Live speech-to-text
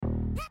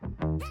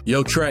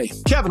Yo, Trey.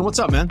 Kevin, what's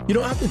up, man? You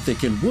know, I've been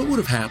thinking, what would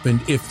have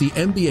happened if the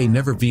NBA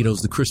never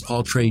vetoes the Chris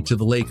Paul trade to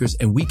the Lakers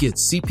and we get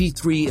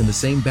CP3 in the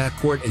same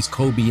backcourt as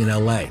Kobe in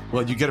LA?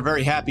 Well, you get a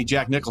very happy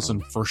Jack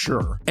Nicholson for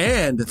sure.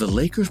 And the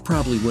Lakers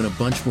probably win a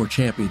bunch more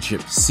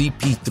championships.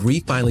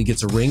 CP3 finally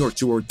gets a ring or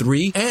two or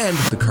three, and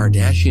the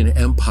Kardashian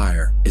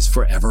empire is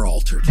forever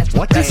altered.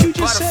 What did you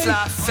just say?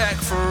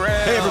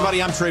 Hey,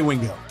 everybody, I'm Trey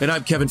Wingo. And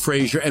I'm Kevin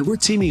Frazier, and we're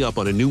teaming up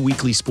on a new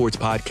weekly sports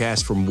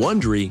podcast from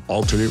Wondery,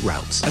 Alternate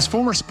Routes. As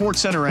former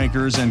Sports Center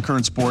anchors and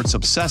current sports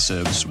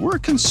obsessives, we're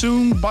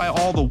consumed by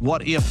all the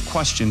what-if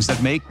questions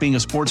that make being a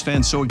sports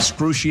fan so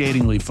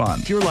excruciatingly fun.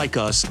 If you're like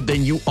us,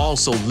 then you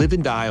also live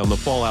and die on the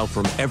fallout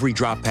from every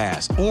drop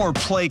pass. Or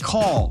play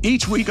call.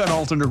 Each week on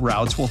Alternate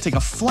Routes, we'll take a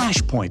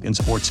flashpoint in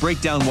sports,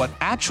 break down what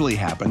actually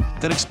happened,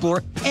 then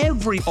explore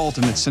every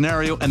alternate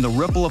scenario and the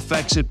ripple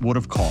effects it would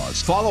have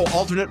caused. Follow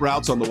Alternate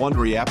Routes on the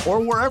Wondery app or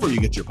wherever you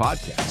get your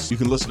podcasts. You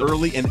can listen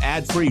early and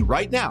ad-free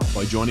right now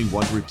by joining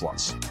Wondery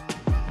Plus.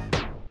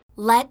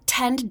 Let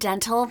Tend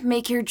Dental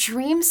make your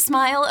dream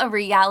smile a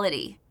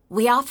reality.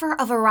 We offer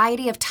a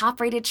variety of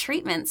top-rated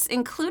treatments,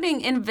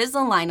 including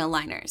Invisalign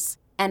aligners.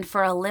 And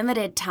for a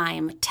limited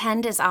time,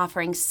 Tend is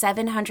offering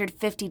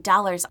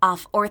 $750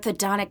 off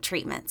orthodontic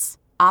treatments.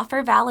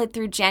 Offer valid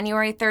through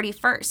January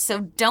 31st,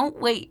 so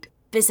don't wait.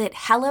 Visit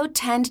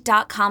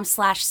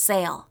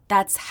hellotend.com/sale.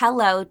 That's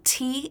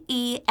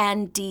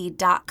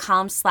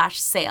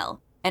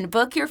hellotend.com/sale. And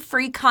book your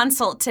free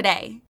consult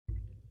today.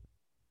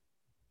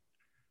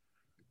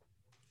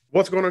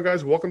 What's going on,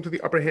 guys? Welcome to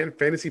the Upper Hand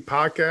Fantasy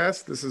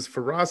Podcast. This is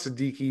Faraz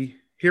Siddiqui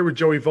here with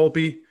Joey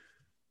Volpe.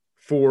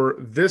 For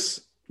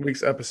this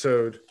week's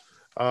episode,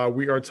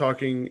 we are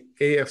talking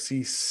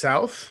AFC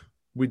South.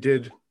 I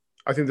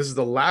think this is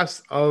the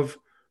last of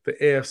the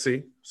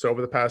AFC. So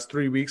over the past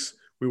 3 weeks,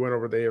 we went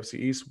over the AFC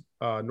East,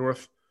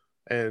 North,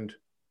 and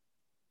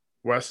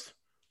West.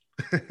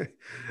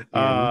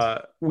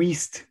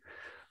 West.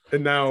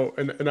 And now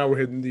we're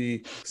hitting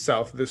the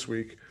South this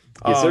week.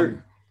 Yes,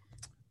 sir.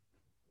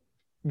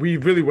 We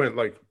really went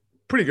like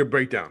pretty good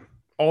breakdown,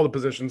 all the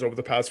positions over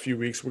the past few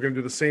weeks. We're going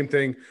to do the same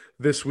thing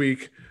this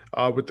week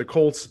with the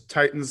Colts,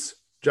 Titans,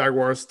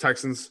 Jaguars,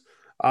 Texans,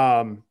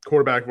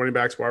 quarterback, running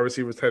backs, wide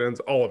receivers, tight ends,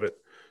 all of it.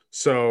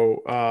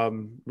 So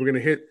we're going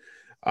to hit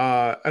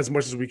as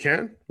much as we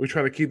can. We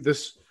try to keep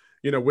this,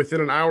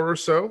 within an hour or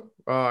so.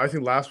 I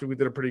think last week we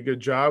did a pretty good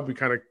job. We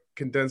kind of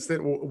condensed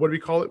it. What do we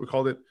call it? We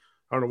called it,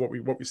 I don't know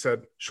what we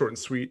said, short and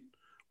sweet,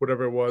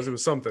 whatever it was. It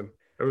was something.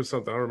 I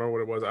don't remember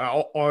what it was.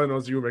 All I know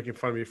is you were making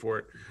fun of me for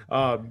it.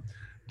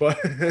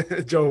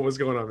 But Joe, what's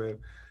going on,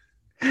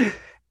 man?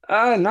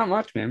 Not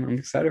much, man. I'm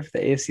excited for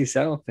the AFC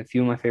South. A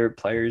few of my favorite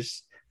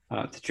players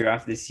to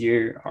draft this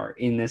year are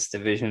in this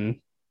division.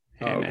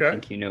 And I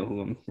think you know who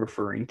I'm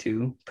referring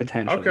to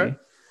potentially.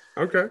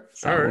 Okay.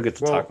 So all right. We'll get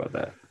to talk about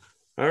that.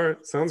 All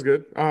right. Sounds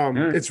good.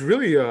 Right. It's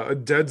really a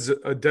dead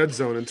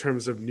zone in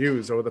terms of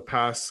news over the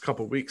past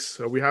couple of weeks.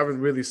 So we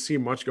haven't really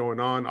seen much going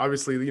on.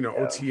 Obviously,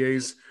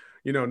 OTAs,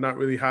 not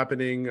really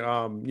happening.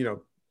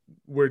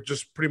 We're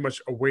just pretty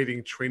much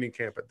awaiting training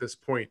camp at this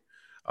point.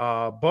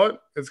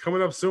 But it's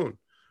coming up soon,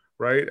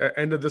 right? At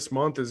end of this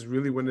month is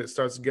really when it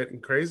starts getting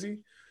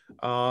crazy.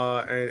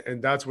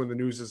 And that's when the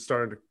news is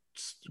going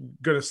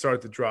to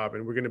start to drop.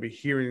 And we're going to be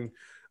hearing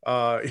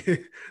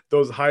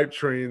those hype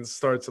trains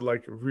start to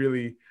like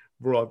really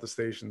roll out the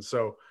station.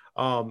 So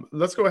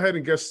let's go ahead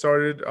and get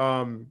started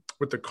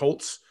with the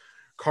Colts.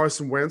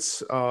 Carson Wentz,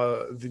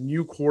 the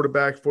new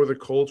quarterback for the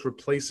Colts,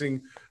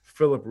 replacing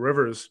Phillip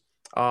Rivers.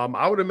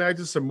 I would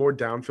imagine some more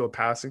downfield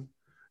passing.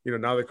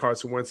 Now that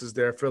Carson Wentz is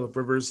there, Phillip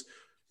Rivers,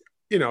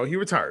 he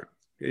retired.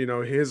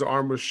 His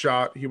arm was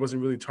shot. He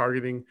wasn't really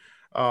targeting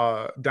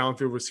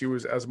downfield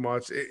receivers as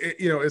much.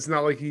 It's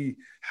not like he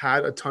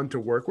had a ton to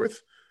work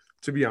with,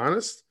 to be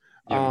honest.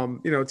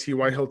 Yeah.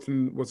 T.Y.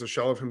 Hilton was a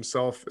shell of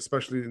himself,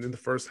 especially in the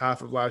first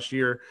half of last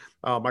year.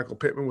 Michael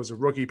Pittman was a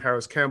rookie.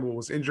 Paris Campbell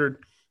was injured.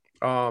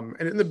 And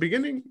in the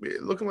beginning,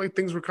 looking like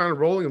things were kind of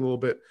rolling a little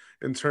bit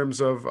in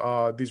terms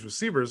of these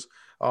receivers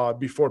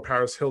before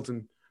Paris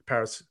Hilton.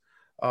 Love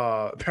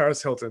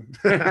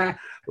it.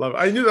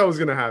 I knew that was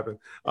going to happen.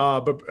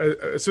 But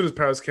as soon as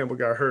Paris Campbell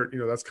got hurt,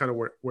 that's kind of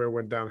where it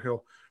went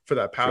downhill for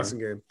that passing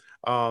game.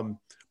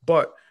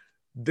 But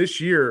this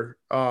year,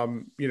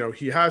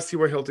 he has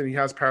T.Y. Hilton, he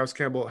has Paris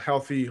Campbell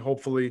healthy,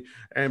 hopefully,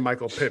 and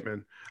Michael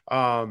Pittman.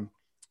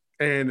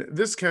 And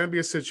this can be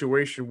a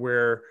situation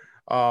where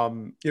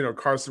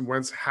Carson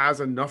Wentz has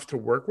enough to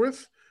work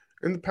with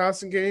in the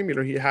passing game.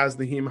 He has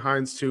Naheem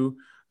Hines too,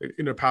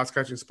 pass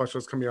catching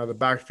specialist coming out of the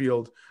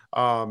backfield.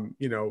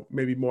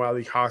 Maybe Mo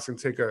Ali Haas can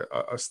take a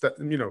step,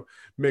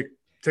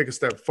 take a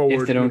step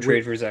forward. If they don't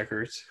trade for Zach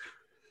Ertz.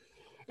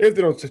 If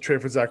they don't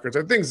trade for Zach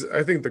Ertz,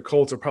 I think the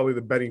Colts are probably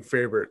the betting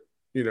favorite,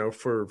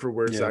 for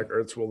where Zach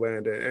Ertz will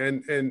land.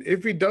 And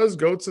if he does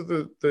go to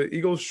the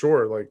Eagles,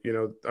 sure. To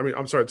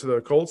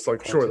the Colts,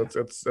 sure,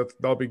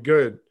 that'll be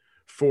good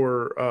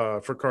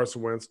for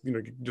Carson Wentz,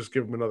 just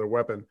give him another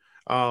weapon.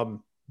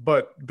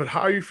 But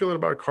how are you feeling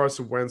about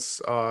Carson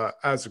Wentz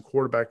as a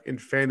quarterback in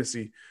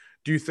fantasy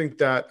Do you think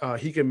that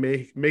he can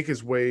make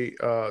his way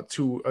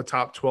to a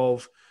top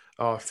 12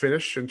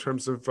 finish in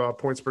terms of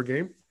points per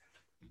game?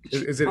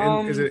 Is it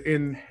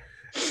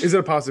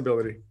a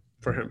possibility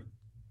for him?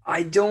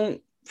 I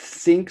don't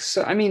think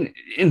so. I mean,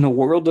 in the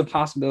world of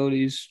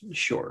possibilities,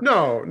 sure.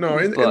 No,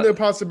 in the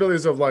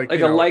possibilities of like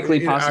a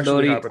likely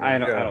possibility, I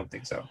don't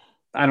think so.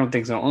 I don't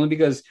think so. Only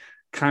because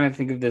kind of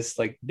think of this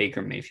like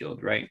Baker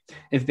Mayfield, right?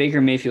 If Baker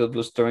Mayfield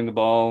was throwing the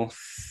ball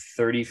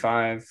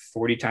 35,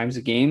 40 times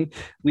a game,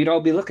 we'd all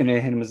be looking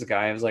at him as a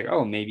guy who's like,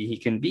 oh, maybe he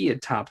can be a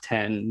top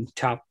 10,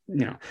 top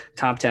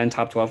 10,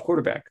 top 12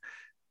 quarterback.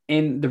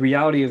 And the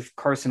reality of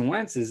Carson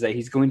Wentz is that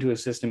he's going to a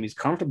system he's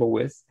comfortable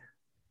with,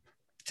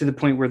 to the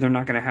point where they're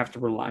not going to have to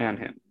rely on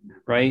him,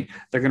 right?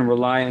 They're going to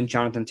rely on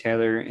Jonathan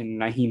Taylor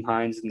and Nyheim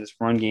Hines in this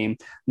run game.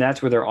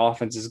 That's where their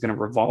offense is going to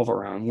revolve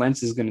around.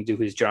 Wentz is going to do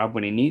his job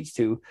when he needs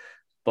to,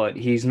 but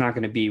he's not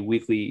going to be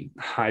weekly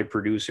high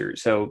producer.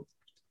 So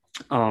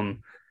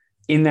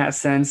in that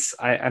sense,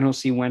 I don't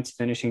see Wentz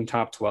finishing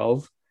top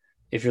 12.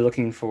 If you're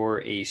looking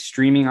for a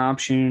streaming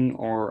option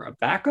or a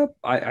backup,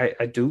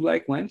 I do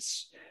like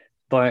Wentz.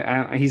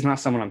 But he's not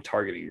someone I'm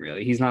targeting,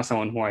 really. He's not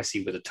someone who I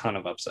see with a ton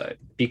of upside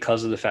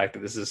because of the fact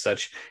that this is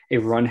such a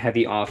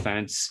run-heavy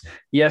offense.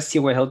 Yes,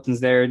 T.Y. Hilton's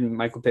there and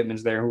Michael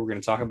Pittman's there, who we're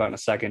going to talk about in a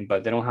second,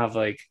 but they don't have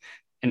like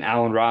an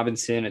Allen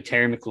Robinson, a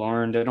Terry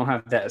McLaurin. They don't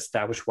have that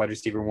established wide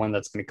receiver one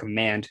that's going to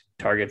command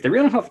targets. They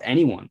really don't have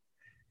anyone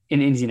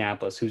in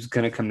Indianapolis who's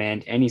going to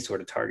command any sort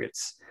of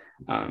targets.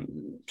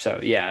 So,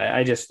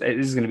 yeah, this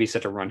is going to be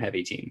such a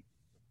run-heavy team.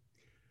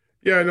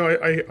 Yeah, no,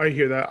 I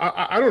hear that.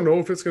 I don't know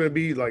if it's going to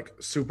be like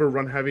super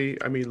run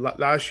heavy. I mean,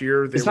 last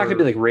year it's not going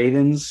to be like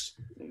Ravens,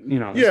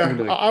 Yeah,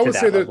 I would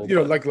say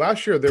that like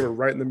last year they were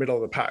right in the middle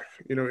of the pack,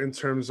 in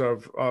terms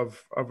of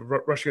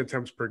rushing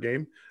attempts per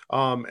game.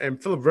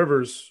 And Phillip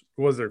Rivers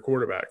was their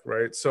quarterback,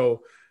 right?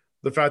 So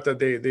the fact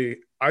that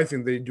I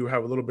think they do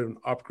have a little bit of an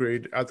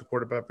upgrade at the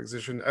quarterback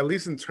position, at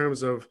least in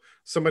terms of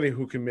somebody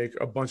who can make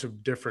a bunch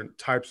of different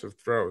types of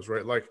throws,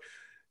 right? Like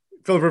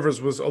Phillip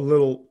Rivers was a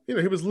little,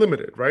 he was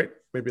limited, right?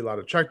 Maybe a lot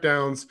of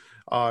checkdowns,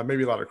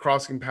 maybe a lot of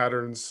crossing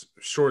patterns,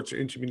 short to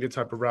intermediate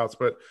type of routes.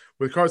 But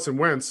with Carson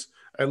Wentz,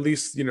 at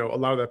least, a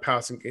lot of that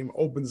passing game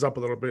opens up a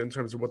little bit in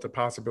terms of what the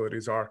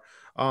possibilities are.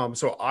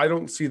 So I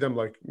don't see them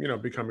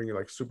becoming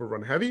like super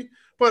run heavy,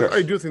 but sure.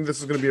 I do think this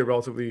is going to be a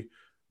relatively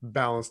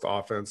balanced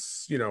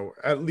offense,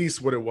 at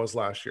least what it was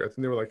last year. I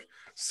think they were like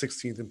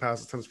 16th in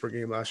pass attempts per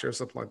game last year,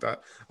 something like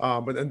that.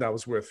 But then that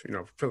was with,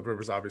 Phillip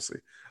Rivers, obviously.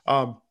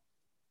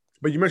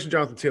 But you mentioned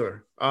Jonathan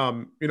Taylor.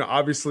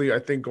 Obviously, I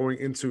think going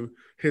into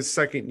his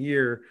second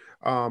year,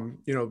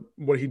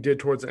 what he did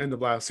towards the end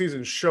of last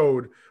season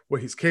showed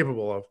what he's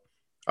capable of.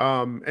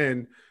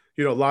 And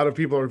a lot of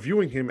people are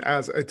viewing him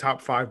as a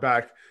top 5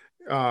 back,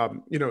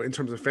 in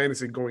terms of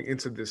fantasy going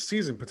into this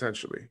season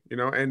potentially.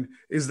 And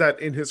is that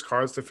in his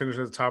cards to finish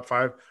as a top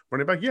 5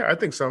 running back? Yeah, I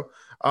think so.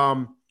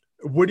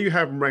 Where do you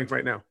have him ranked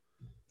right now?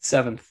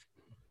 7th.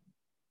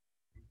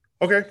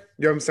 Okay,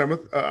 you have him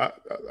 7th.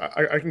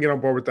 I can get on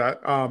board with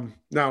that.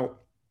 Now,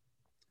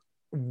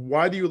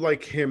 why do you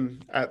like him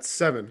at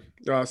 7?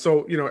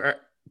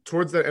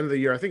 Towards the end of the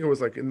year, I think it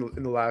was like in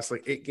the last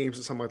like 8 games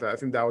or something like that. I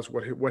think that was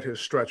what his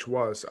stretch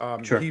was.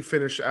 Sure. He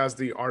finished as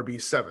the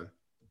RB7,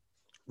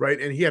 right?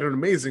 And he had an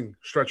amazing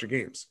stretch of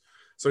games.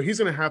 So he's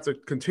going to have to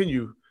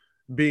continue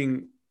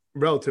being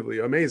relatively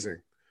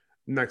amazing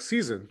next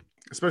season,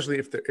 especially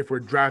if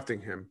we're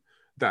drafting him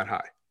that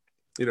high,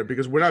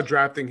 because we're not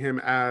drafting him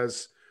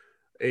as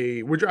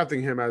a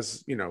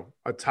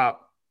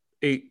top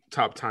 8,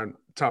 top 9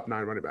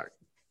 running back.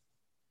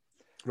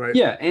 Right.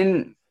 Yeah.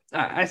 And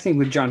I think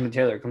with Jonathan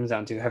Taylor, it comes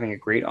down to having a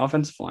great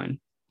offensive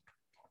line.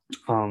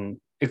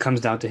 It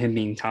comes down to him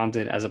being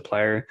talented as a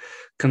player.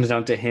 It comes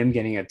down to him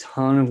getting a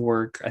ton of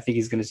work. I think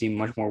he's going to see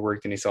much more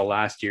work than he saw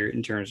last year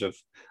in terms of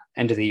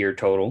end of the year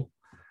total.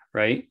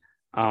 Right.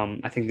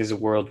 I think there's a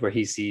world where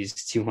he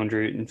sees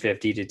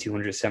 250 to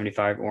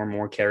 275 or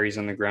more carries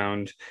on the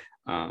ground.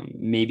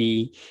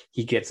 Maybe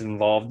he gets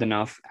involved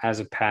enough as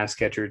a pass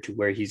catcher to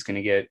where he's going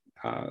to get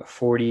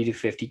 40 to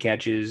 50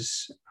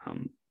 catches.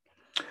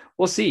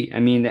 We'll see. I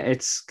mean,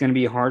 it's going to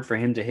be hard for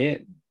him to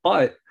hit,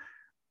 but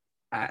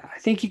I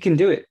think he can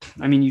do it.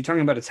 I mean, you're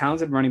talking about a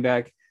talented running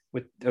back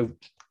with a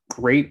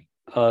great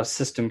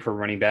system for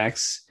running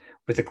backs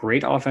with a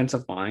great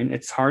offensive line.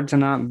 It's hard to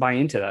not buy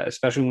into that,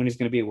 especially when he's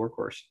going to be a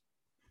workhorse.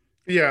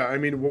 Yeah, I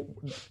mean,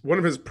 one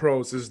of his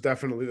pros is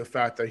definitely the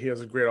fact that he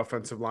has a great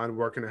offensive line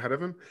working ahead of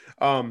him.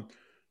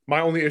 My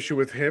only issue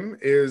with him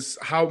is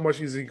how much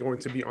is he going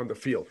to be on the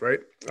field, right?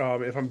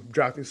 If I'm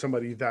drafting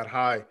somebody that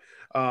high,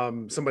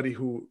 somebody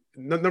who,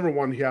 number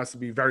one, he has to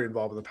be very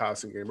involved in the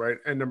passing game, right?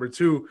 And number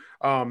two,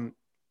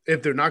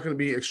 if they're not going to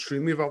be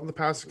extremely involved in the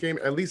passing game,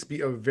 at least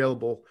be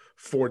available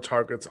for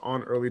targets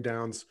on early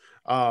downs.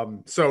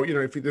 So,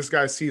 if this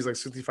guy sees like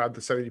 65 to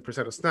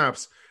 70% of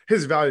snaps,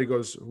 his value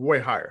goes way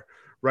higher,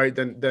 right,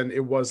 than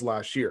it was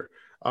last year.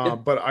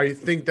 But I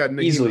think that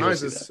Nyheim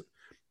Hines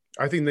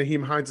I think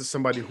Nyheim Hines is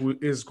somebody who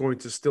is going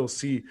to still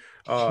see,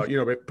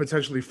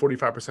 potentially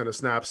 45% of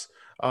snaps,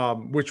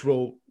 which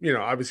will,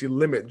 obviously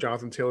limit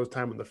Jonathan Taylor's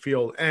time on the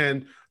field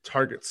and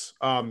targets.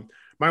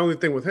 My only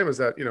thing with him is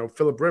that,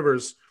 Phillip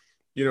Rivers,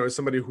 is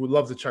somebody who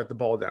loves to check the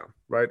ball down,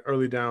 right?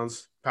 Early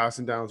downs,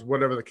 passing downs,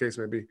 whatever the case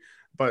may be.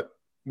 But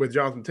with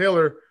Jonathan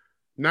Taylor,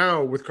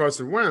 now with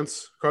Carson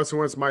Wentz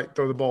might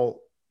throw the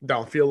ball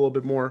downfield a little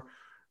bit more,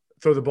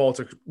 throw the ball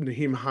to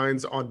Nyheim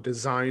Hines on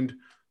designed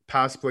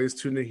pass plays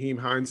to Nyheim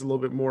Hines a little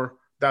bit more.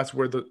 That's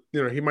where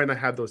he might not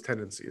have those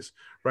tendencies,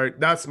 right?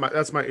 That's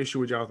my issue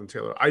with Jonathan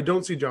Taylor. I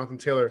don't see Jonathan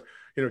Taylor,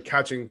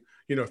 catching,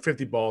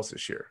 50 balls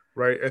this year,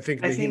 right? I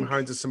think Nyheim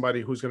Hines is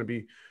somebody who's going to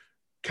be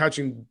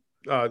catching,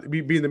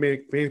 being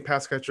the main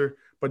pass catcher.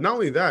 But not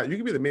only that, you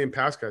can be the main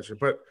pass catcher,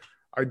 but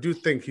I do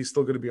think he's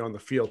still going to be on the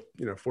field,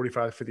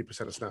 45,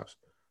 50% of snaps.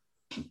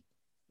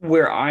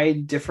 Where I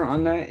differ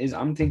on that is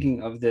I'm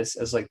thinking of this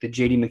as like the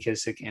J.D.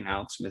 McKissick and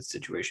Alex Smith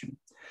situation,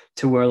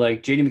 to where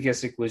like J.D.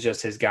 McKissick was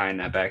just his guy in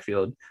that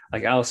backfield.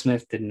 Like Alex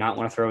Smith did not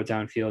want to throw it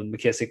downfield.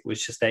 McKissick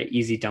was just that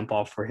easy dump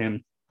off for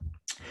him.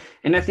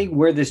 And I think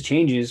where this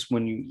changes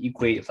when you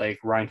equate like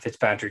Ryan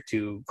Fitzpatrick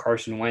to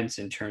Carson Wentz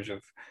in terms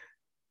of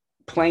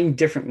playing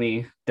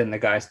differently than the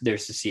guys they're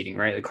succeeding,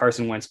 right? Like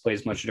Carson Wentz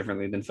plays much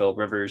differently than Phillip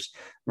Rivers.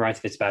 Ryan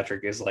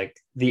Fitzpatrick is like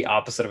the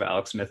opposite of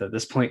Alex Smith at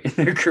this point in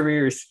their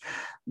careers.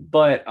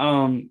 But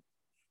when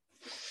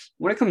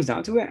it comes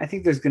down to it, I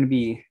think there's going to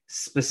be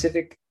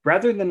specific,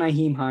 rather than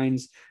Nyheim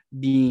Hines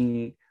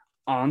being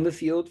on the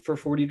field for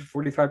 40 to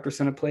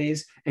 45% of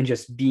plays and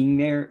just being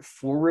there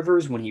for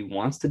Rivers when he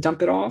wants to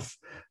dump it off.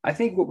 I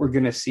think what we're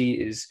going to see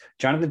is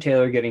Jonathan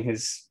Taylor getting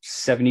his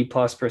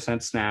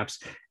 70+% snaps.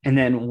 And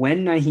then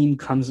when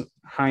Nyheim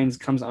Hines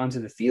comes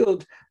onto the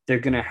field, they're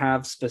going to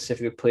have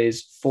specific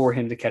plays for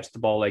him to catch the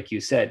ball, like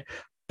you said.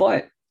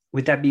 But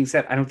with that being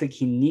said, I don't think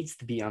he needs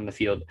to be on the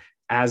field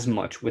as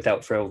much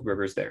without Phillip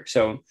Rivers there.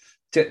 So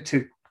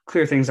to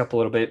clear things up a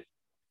little bit,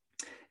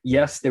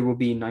 yes, there will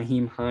be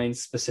Nyheim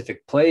Hines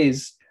specific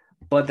plays,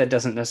 but that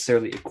doesn't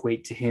necessarily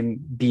equate to him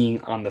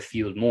being on the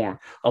field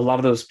more. A lot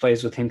of those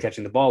plays with him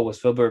catching the ball was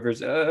Phillip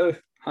Rivers,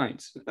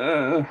 Hines.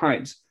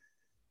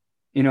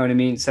 You know what I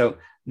mean? So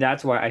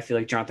that's why I feel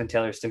like Jonathan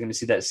Taylor is still going to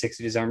see that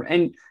 60 to 0.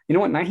 And you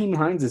know what? Nyheim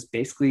Hines is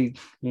basically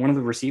one of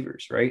the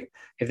receivers, right?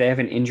 If they have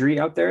an injury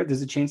out there,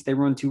 there's a chance they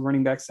run 2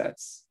 running back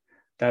sets.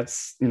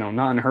 That's,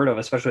 not unheard of,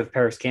 especially if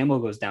Paris Campbell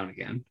goes down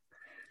again.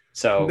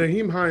 So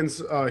Nyheim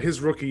Hines, his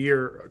rookie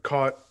year,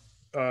 caught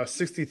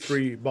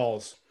 63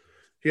 balls.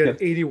 He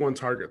had 81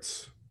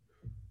 targets.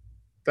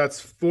 That's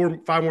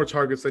 5 more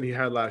targets than he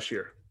had last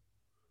year.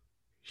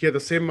 He had the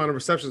same amount of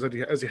receptions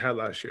as he had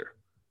last year.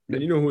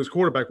 And you know who his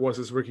quarterback was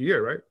his rookie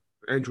year, right?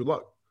 Andrew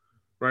Luck,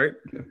 right?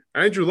 Yeah.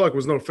 Andrew Luck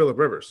was no Phillip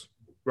Rivers,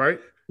 right?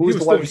 Who was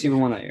the wide receiver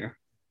one that year?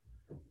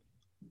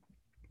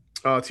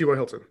 T.Y.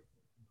 Hilton.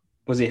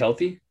 Was he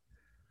healthy?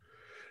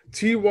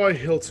 T.Y.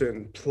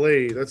 Hilton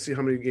played. Let's see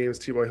how many games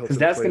T.Y. Hilton played. Because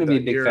that's going to be a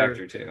big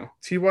factor too.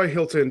 T.Y.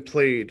 Hilton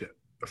played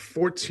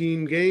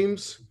 14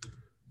 games.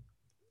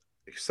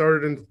 He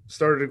started and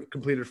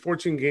completed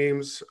 14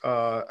 games.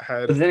 But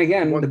then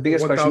again, the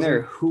biggest question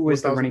there: who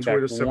was the running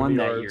back one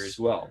that year as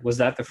well? Was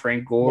that the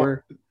Frank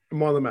Gore?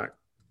 Marlon Mack.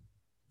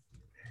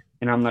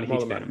 And I'm not a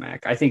huge fan of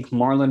Mack. I think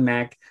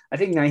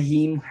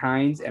Nyheim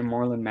Hines and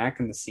Marlon Mack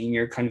in the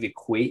senior kind of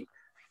equate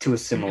to a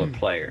similar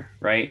player,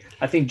 right?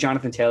 I think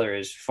Jonathan Taylor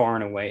is far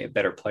and away a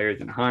better player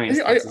than Hines.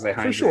 Hines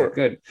for sure. Is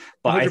good.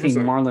 But 100%. I think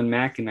Marlon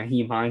Mack and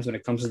Nyheim Hines, when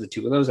it comes to the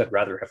two of those, I'd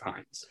rather have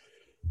Hines.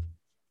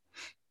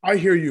 I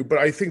hear you, but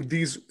I think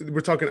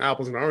we're talking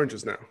apples and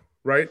oranges now,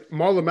 right?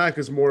 Marlon Mack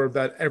is more of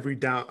that every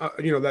down,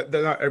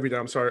 not every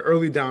down,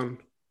 early down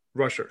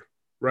rusher,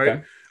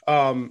 right?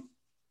 Okay.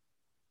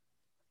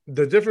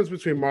 The difference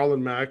between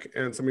Marlon Mack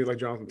and somebody like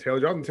Jonathan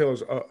Taylor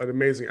is an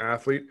amazing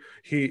athlete.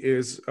 He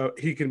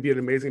can be an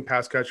amazing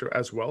pass catcher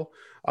as well.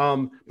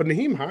 But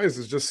Nyheim Hines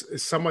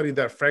is somebody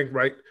that Frank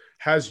Reich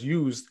has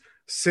used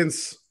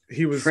since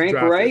he was Frank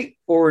drafted. Reich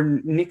or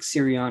Nick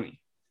Sirianni?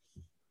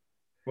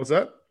 What's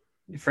that?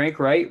 Frank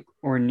Reich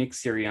or Nick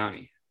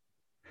Sirianni?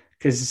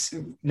 Because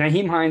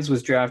Nyheim Hines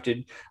was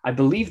drafted, I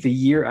believe, the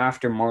year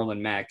after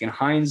Marlon Mack, and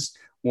Hines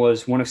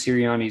was one of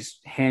Sirianni's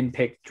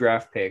hand-picked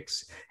draft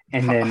picks.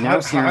 And then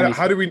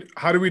how do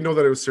we know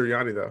that it was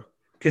Sirianni though?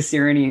 Because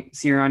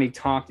Sirianni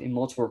talked in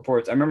multiple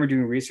reports. I remember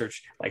doing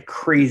research like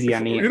crazy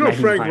on the.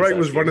 Frank Reich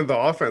was running the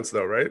offense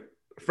though, right?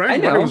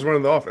 Frank Reich was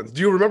running the offense.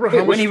 Do you remember how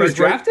much when he was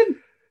drafted?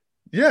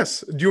 Yes.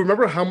 Do you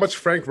remember how much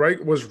Frank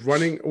Reich was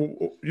running?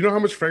 You know how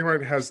much Frank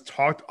Reich has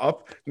talked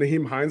up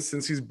Nyheim Hines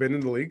since he's been in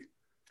the league?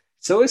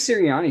 So is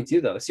Sirianni too,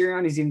 though.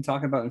 Sirianni's even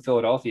talking about in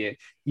Philadelphia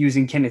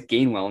using Kenneth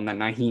Gainwell in that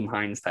Nyheim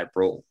Hines type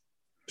role.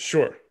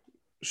 Sure.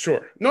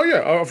 No, yeah,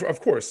 of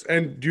course.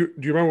 And do you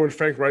remember when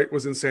Frank Reich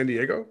was in San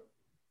Diego?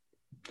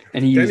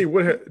 And Danny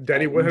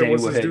Woodhead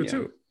was his dude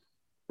too,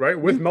 right?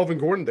 With Melvin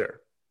Gordon there,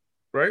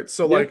 right?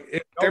 So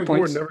if Melvin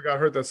Gordon never got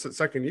hurt that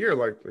second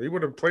year, he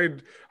would have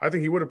played. I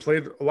think he would have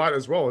played a lot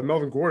as well. And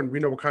Melvin Gordon, we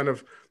know what kind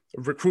of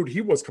recruit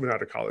he was coming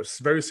out of college. It's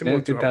very similar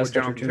to what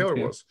Jonathan Taylor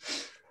was.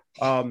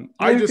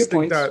 I just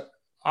think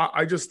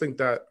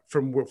that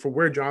from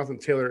where Jonathan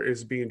Taylor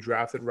is being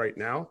drafted right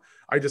now,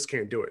 I just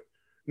can't do it.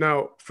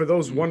 Now, for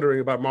those wondering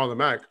about Marlon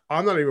Mack,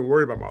 I'm not even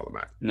worried about Marlon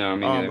Mack. No,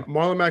 me neither.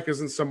 Marlon Mack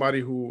isn't somebody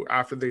who,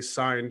 after they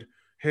signed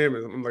him,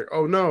 and I'm like,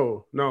 oh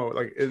no,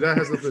 like that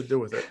has nothing to do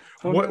with it.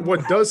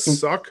 What does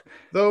suck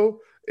though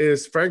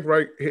is Frank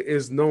Reich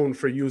is known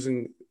for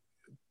using,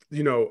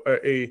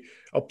 a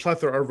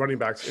plethora of running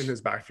backs in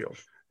his backfield,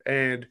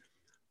 and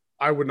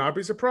I would not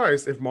be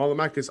surprised if Marlon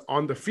Mack is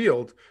on the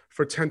field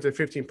for 10 to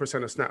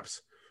 15% of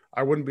snaps.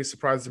 I wouldn't be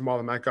surprised if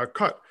Marlon Mack got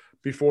cut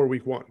before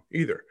week 1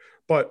 either.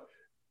 But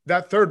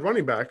that third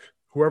running back,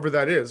 whoever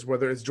that is,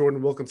 whether it's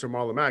Jordan Wilkins or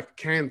Marlon Mack,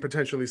 can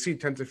potentially see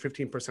 10 to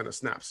 15% of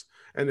snaps.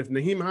 And if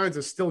Nyheim Hines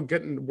is still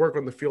getting work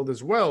on the field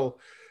as well,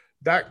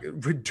 that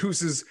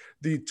reduces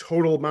the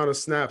total amount of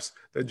snaps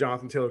that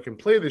Jonathan Taylor can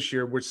play this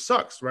year, which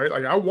sucks, right?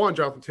 Like, I want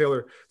Jonathan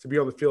Taylor to be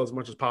on the field as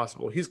much as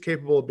possible. He's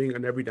capable of being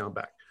an every down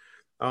back.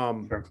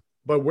 Sure.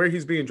 But where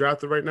he's being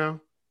drafted right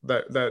now,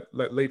 that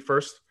late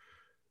first,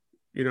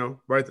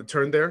 right, the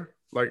turn there,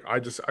 like,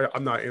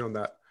 I'm not in on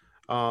that.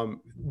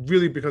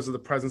 Really because of the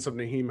presence of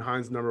Nyheim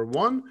Hines, number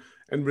 1,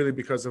 and really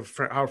because of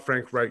how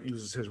Frank Reich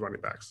uses his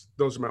running backs.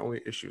 Those are my only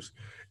issues.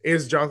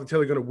 Is Jonathan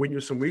Taylor going to win you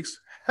some weeks?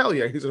 Hell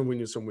yeah, he's going to win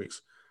you some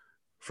weeks,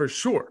 for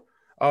sure.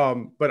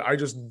 But I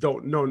just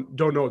don't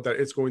know that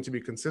it's going to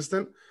be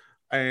consistent,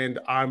 and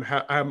I'm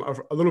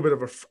a little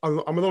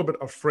bit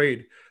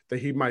afraid that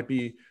he might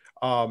be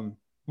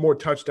more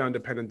touchdown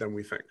dependent than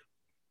we think.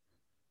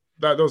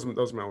 Those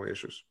are my only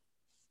issues.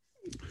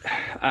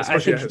 I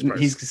think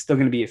he's still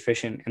going to be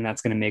efficient, and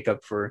that's going to make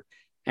up for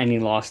any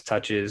lost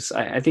touches.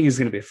 I think he's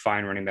going to be a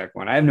fine running back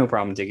 1. I have no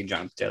problem taking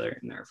Jonathan Taylor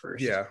in there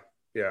first.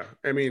 Yeah.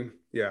 I mean,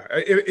 yeah.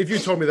 If you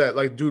told me that,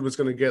 like, dude was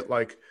going to get,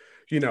 like,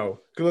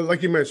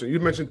 like you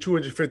mentioned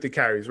 250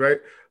 carries, right?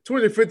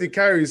 250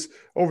 carries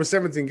over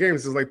 17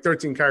 games is like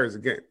 13 carries a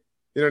game.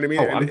 You know what I mean?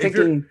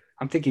 Oh,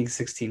 I'm thinking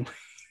 16.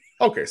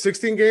 Okay,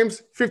 16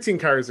 games, 15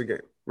 carries a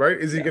game, right?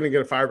 Is he going to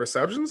get 5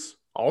 receptions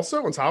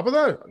also on top of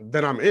that?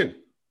 Then I'm in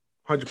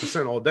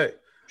 100% all day.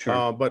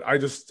 Sure. But I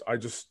just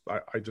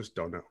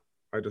don't know.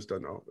 I just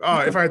don't know.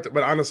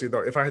 But honestly though,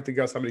 if I had to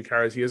guess how many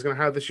carries he is going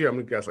to have this year, I'm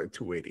going to guess like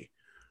 280.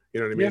 You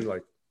know what I mean?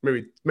 Like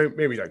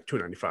maybe like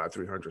 295,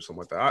 300, something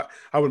like that.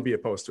 I wouldn't be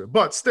opposed to it.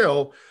 But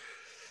still,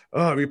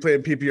 we play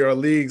in PPR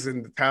leagues,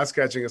 and pass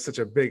catching is such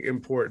a big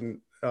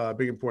important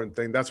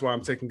thing. That's why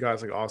I'm taking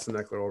guys like Austin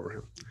Eckler over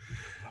him.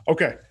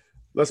 Okay,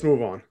 let's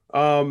move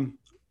on.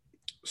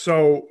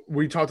 So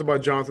we talked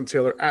about Jonathan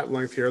Taylor at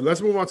length here.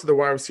 Let's move on to the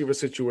wide receiver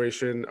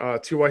situation.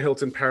 T.Y.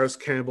 Hilton, Paris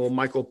Campbell,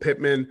 Michael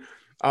Pittman.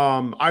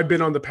 I've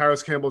been on the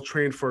Paris Campbell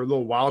train for a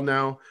little while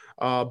now,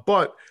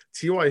 but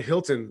T.Y.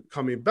 Hilton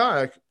coming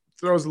back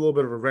throws a little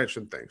bit of a wrench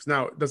in things.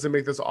 Now, does it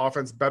make this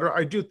offense better?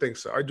 I do think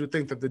so. I do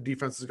think that the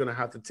defense is going to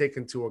have to take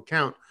into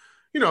account,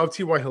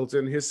 T.Y.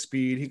 Hilton, his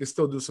speed. He can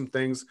still do some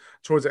things.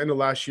 Towards the end of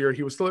last year,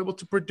 he was still able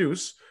to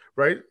produce,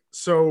 right?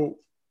 So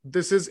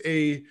this is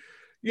a,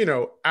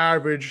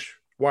 average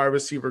wide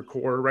receiver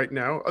core right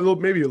now,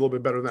 maybe a little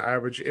bit better than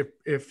average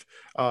if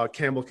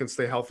Campbell can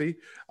stay healthy.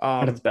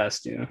 At its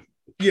best, yeah.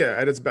 Yeah,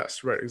 at its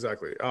best, right?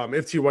 Exactly.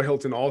 If T.Y.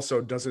 Hilton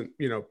also doesn't,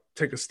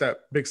 take a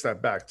big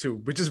step back too,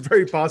 which is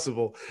very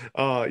possible,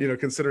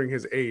 considering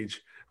his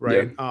age,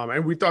 right? Yeah.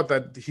 And we thought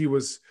that he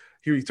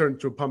turned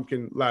into a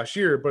pumpkin last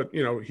year, but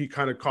he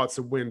kind of caught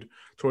some wind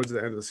towards the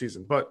end of the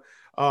season. But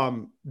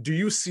do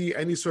you see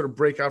any sort of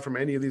breakout from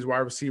any of these wide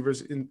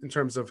receivers in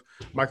terms of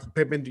Michael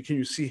Pittman? Can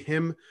you see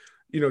him,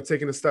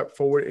 taking a step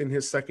forward in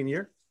his second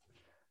year?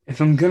 If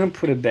I'm going to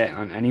put a bet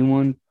on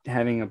anyone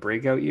having a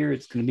breakout year,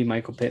 it's going to be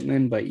Michael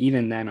Pittman. But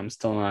even then, I'm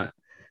still not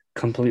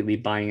completely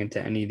buying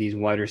into any of these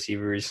wide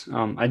receivers.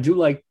 I do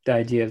like the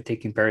idea of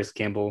taking Paris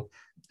Campbell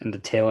in the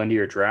tail end of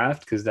your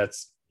draft, because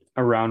that's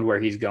around where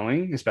he's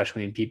going,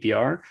 especially in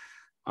PPR.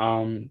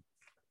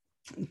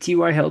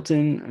 T.Y.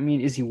 Hilton, I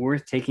mean, is he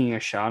worth taking a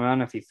shot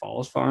on if he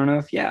falls far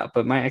enough? Yeah,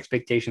 but my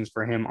expectations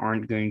for him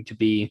aren't going to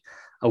be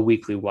a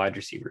weekly wide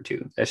receiver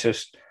too. That's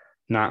just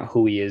not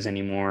who he is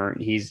anymore.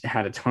 He's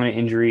had a ton of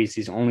injuries.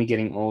 He's only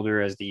getting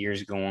older as the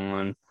years go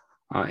on.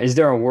 Is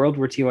there a world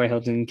where T.Y.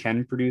 Hilton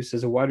can produce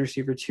as a wide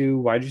receiver 2,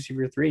 wide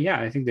receiver 3?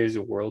 Yeah, I think there's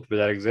a world where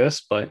that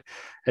exists, but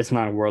it's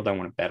not a world I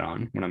want to bet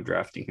on when I'm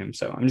drafting him.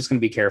 So I'm just going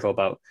to be careful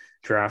about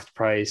draft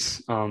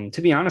price. To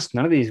be honest,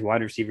 none of these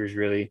wide receivers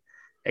really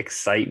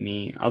excite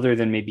me, other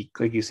than maybe,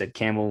 like you said,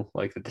 Campbell,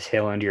 like at the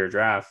tail end of your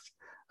draft.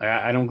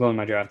 I don't go in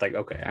my draft like,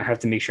 okay, I have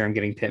to make sure I'm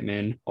getting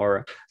Pittman,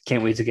 or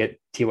can't wait to get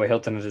T.Y.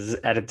 Hilton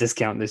at a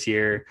discount this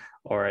year,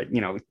 or,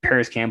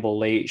 Paris Campbell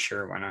late.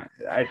 Sure, why not?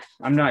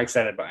 I'm not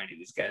excited about any of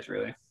these guys,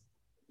 really.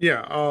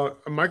 Yeah,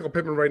 Michael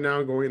Pittman right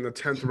now going in the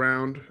 10th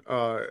round.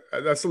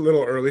 That's a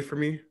little early for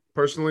me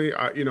personally.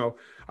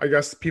 I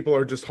guess people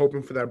are just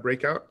hoping for that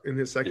breakout in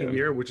his second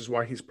year, which is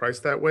why he's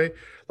priced that way.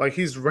 Like,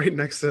 he's right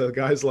next to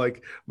guys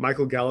like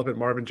Michael Gallup and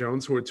Marvin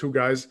Jones, who are two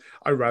guys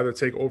I'd rather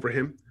take over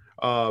him.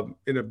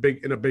 In a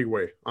big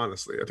way,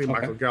 honestly. I think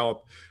Michael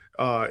Gallup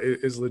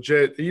is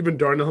legit. Even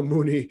Darnell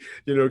Mooney,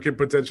 can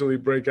potentially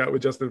break out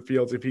with Justin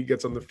Fields if he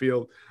gets on the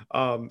field.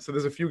 So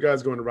there's a few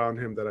guys going around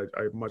him that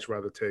I'd much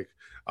rather take.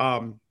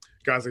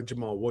 Guys like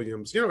Jamal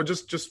Williams,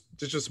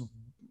 just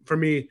for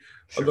me,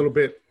 a little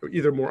bit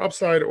either more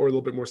upside or a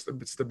little bit more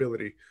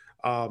stability.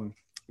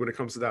 When it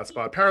comes to that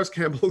spot. Paris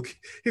Campbell,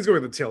 he's going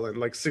to the tail end,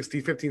 like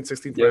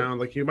 16th round.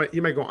 Like he might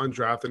go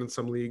undrafted in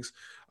some leagues.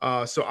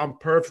 So I'm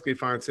perfectly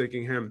fine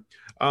taking him.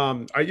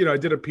 I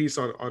did a piece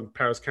on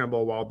Paris Campbell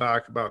a while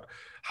back about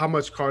how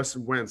much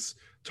Carson Wentz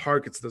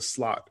targets the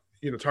slot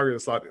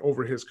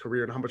over his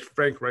career and how much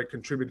Frank Reich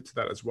contributed to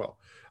that as well.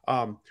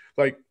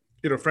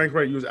 Frank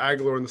Reich used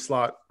Aguilar in the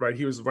slot, right?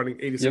 He was running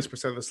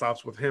 86% of the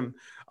slots with him.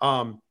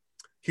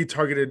 He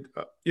targeted,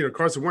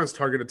 Carson Wentz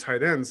targeted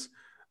tight ends,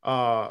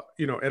 at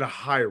a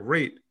high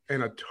rate,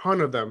 and a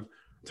ton of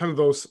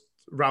those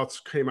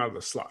routes came out of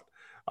the slot.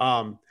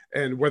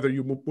 And whether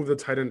you move the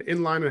tight end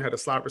in line and had a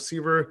slot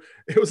receiver,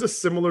 it was a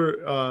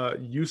similar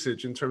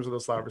usage in terms of the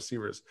slot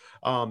receivers.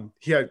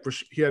 He had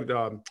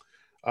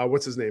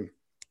what's his name?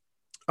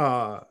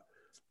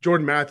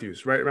 Jordan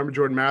Matthews, right? Remember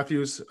Jordan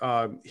Matthews?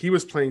 He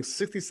was playing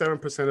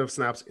 67% of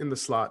snaps in the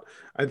slot,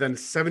 and then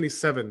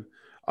 77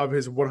 of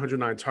his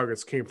 109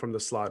 targets came from the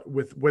slot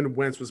when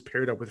Wentz was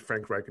paired up with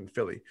Frank Reich in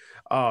Philly.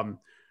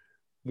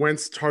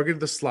 Wentz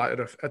targeted the slot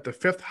at the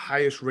fifth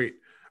highest rate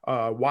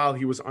while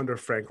he was under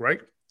Frank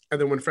Reich. And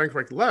then when Frank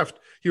Reich left,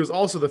 he was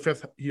also the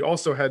fifth. He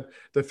also had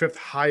the fifth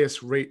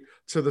highest rate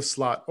to the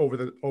slot over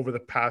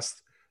the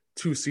past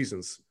 2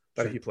 seasons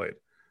that he played.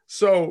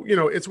 So,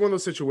 it's one of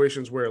those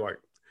situations where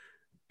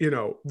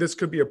this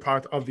could be a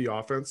part of the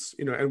offense,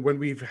 and when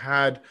we've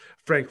had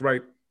Frank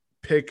Reich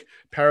pick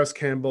Paris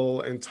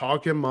Campbell and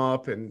talk him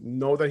up and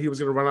know that he was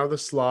going to run out of the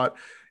slot,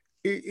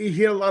 he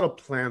had a lot of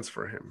plans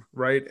for him,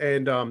 right?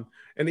 And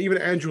even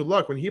Andrew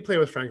Luck, when he played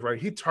with Frank Reich,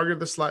 he targeted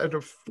the slot at a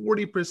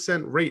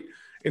 40% rate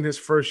in his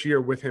first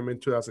year with him in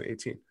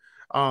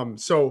 2018.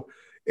 So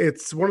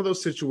it's one of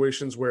those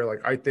situations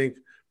where, I think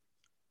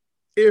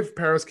if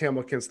Paris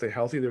Campbell can stay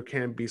healthy, there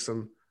can be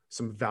some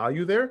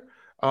value there.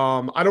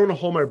 I don't want to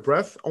hold my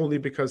breath only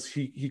because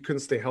he couldn't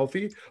stay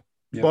healthy.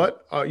 Yeah.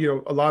 But,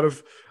 a lot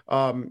of,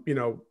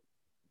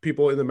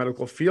 people in the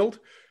medical field,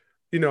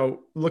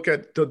 look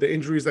at the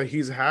injuries that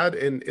he's had,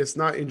 and it's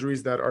not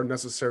injuries that are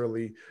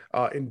necessarily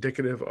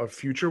indicative of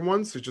future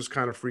ones. It's just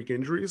kind of freak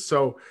injuries.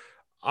 So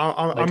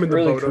I'm in the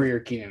boat career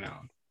Keenan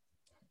Allen.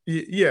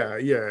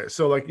 Yeah.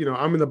 So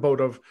I'm in the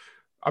boat of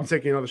I'm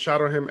taking another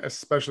shot on him,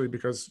 especially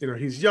because,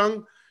 he's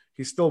young.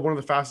 He's still one of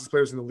the fastest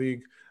players in the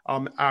league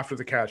after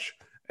the catch.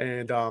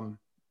 And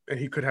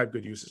he could have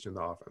good usage in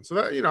the offense. So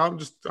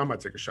that, I might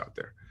take a shot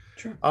there.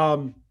 Sure.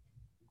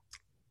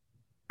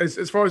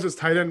 As far as his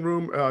tight end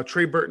room,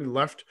 Trey Burton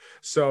left.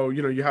 So,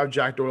 you have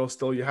Jack Doyle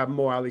still, you have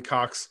Mo Alley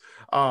Cox.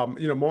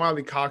 Mo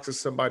Alley Cox is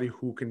somebody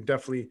who can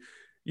definitely,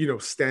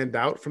 stand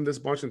out from this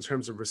bunch in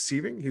terms of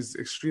receiving. He's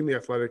extremely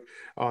athletic.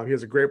 He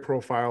has a great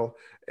profile.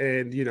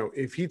 And,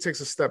 if he takes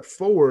a step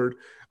forward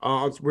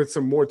with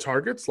some more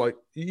targets,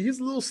 he's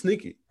a little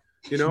sneaky.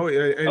 And oh,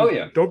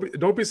 yeah.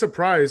 Don't be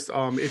surprised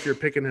if you're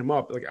picking him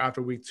up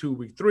after week 2,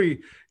 week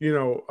 3,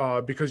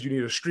 because you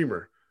need a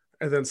streamer.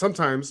 And then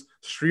sometimes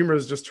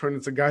streamers just turn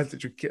into guys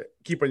that you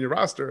keep on your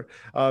roster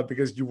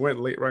because you went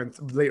late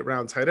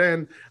round tight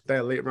end.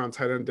 That late round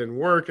tight end didn't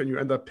work, and you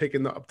end up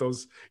picking up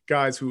those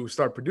guys who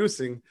start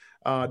producing.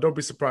 Don't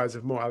be surprised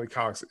if Mo Alley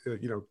Cox,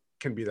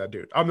 can be that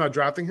dude. I'm not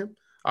drafting him,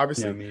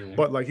 obviously,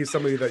 but he's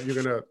somebody that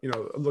you're gonna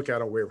look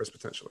at on waivers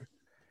potentially.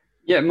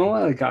 Yeah, Mo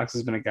Alley Cox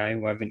has been a guy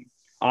who I've been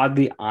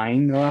oddly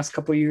eyeing the last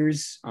couple of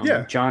years.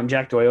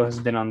 Jack Doyle has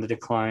been on the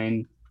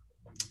decline.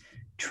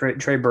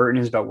 Trey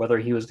Burton is about whether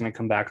he was going to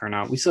come back or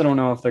not. We still don't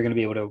know if they're going to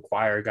be able to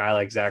acquire a guy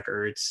like Zach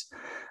Ertz.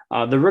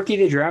 The rookie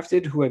they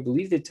drafted, who I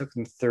believe they took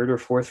in the 3rd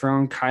or 4th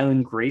round,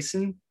 Kylan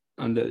Grayson.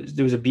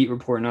 There was a beat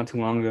report not too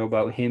long ago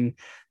about him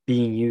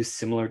being used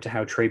similar to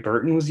how Trey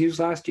Burton was used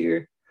last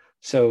year.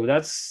 So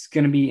that's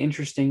going to be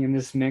interesting in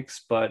this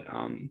mix. But,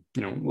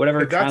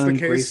 whatever. If that's the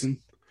case, Grayson,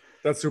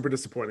 that's super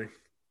disappointing.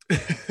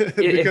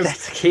 If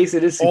that's the case,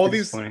 it is super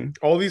disappointing.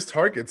 All these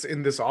targets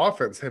in this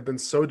offense have been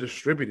so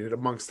distributed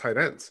amongst tight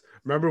ends.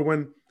 Remember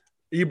when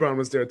Ebron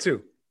was there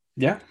too?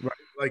 Yeah,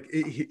 right.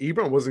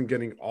 Ebron wasn't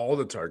getting all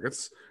the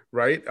targets,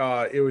 right?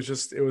 It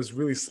was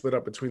really split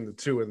up between the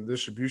two, and the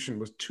distribution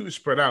was too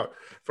spread out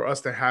for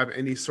us to have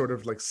any sort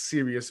of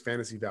serious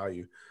fantasy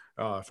value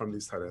from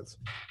these tight ends.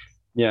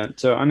 Yeah,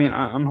 so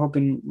I'm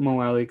hoping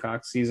Mo Alley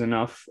Cox sees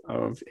enough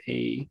of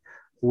a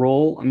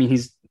role.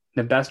 He's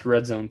the best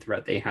red zone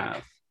threat they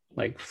have.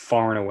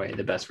 Far and away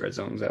the best red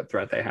zone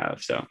threat they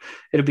have. So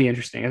it'll be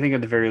interesting. I think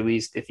at the very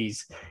least, if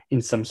he's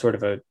in some sort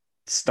of a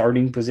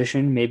starting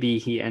position, maybe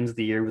he ends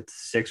the year with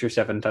 6 or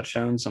 7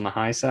 touchdowns on the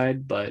high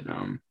side, but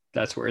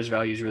that's where his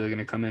value is really going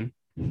to come in.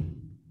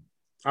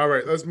 All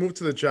right, let's move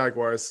to the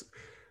Jaguars.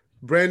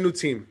 Brand new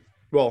team.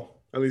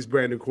 Well, at least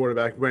brand new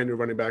quarterback, brand new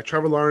running back.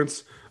 Trevor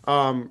Lawrence,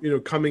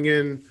 coming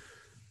in,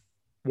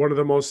 one of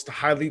the most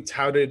highly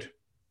touted,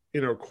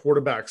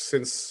 quarterbacks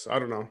since, I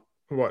don't know,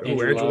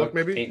 Andrew Luck,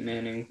 maybe? Peyton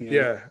Manning.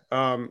 Yeah.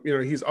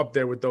 He's up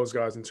there with those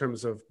guys in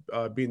terms of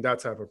being that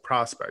type of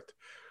prospect.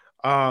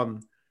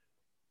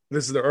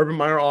 This is the Urban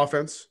Meyer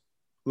offense,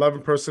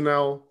 11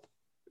 personnel.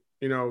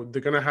 They're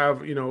going to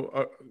have,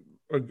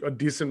 a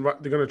decent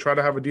 – they're going to try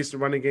to have a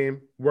decent running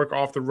game, work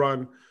off the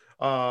run.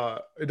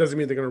 It doesn't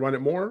mean they're going to run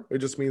it more. It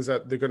just means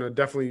that they're going to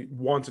definitely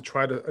want to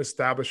try to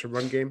establish a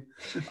run game.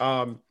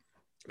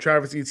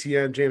 Travis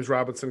Etienne, James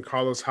Robinson,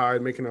 Carlos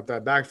Hyde making up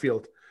that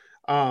backfield.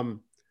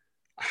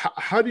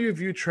 How do you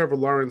view Trevor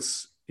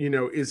Lawrence?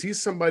 Is he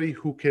somebody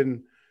who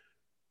can,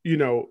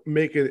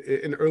 make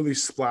an early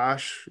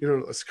splash?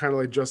 It's kind of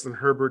like Justin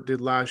Herbert did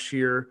last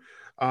year,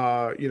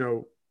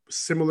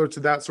 similar to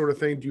that sort of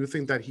thing. Do you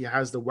think that he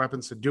has the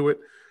weapons to do it?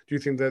 Do you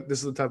think that this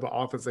is the type of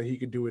offense that he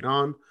could do it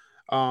on?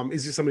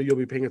 Is he somebody you'll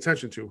be paying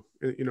attention to,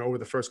 over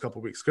the first couple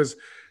of weeks? Because,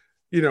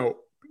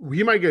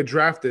 he might get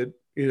drafted,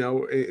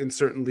 in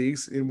certain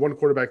leagues, in one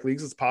quarterback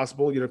leagues, it's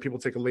possible, people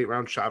take a late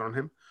round shot on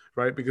him,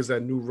 right? Because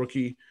that new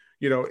rookie,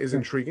 is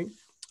intriguing.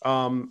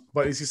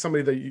 But is he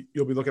somebody that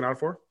you'll be looking out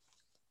for?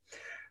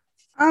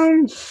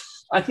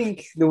 I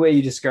think the way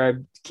you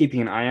described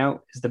keeping an eye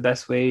out is the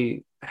best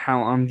way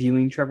how I'm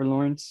viewing Trevor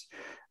Lawrence,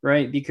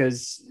 right?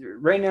 Because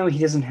right now he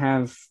doesn't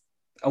have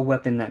a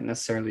weapon that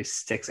necessarily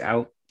sticks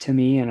out to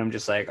me. And I'm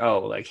just like, oh,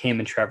 like him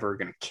and Trevor are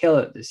going to kill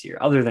it this year,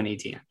 other than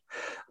Etienne.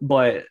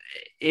 But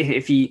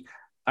if he,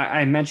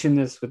 I mentioned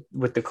this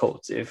with the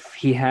Colts, if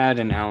he had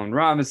an Allen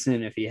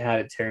Robinson, if he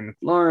had a Terry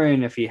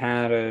McLaurin, if he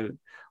had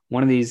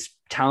one of these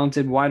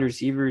talented wide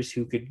receivers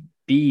who could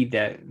be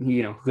that,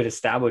 who could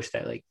establish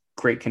that like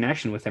great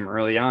connection with him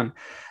early on,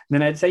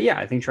 then I'd say, yeah,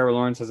 I think Trevor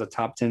Lawrence has a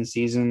top 10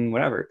 season,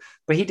 whatever.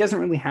 But he doesn't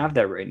really have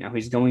that right now.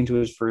 He's going to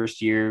his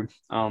first year.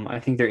 I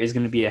think there is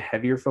going to be a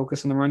heavier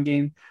focus on the run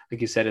game,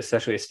 like you said,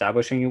 especially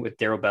establishing it with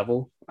Darrell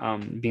Bevell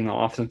being the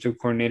offensive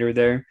coordinator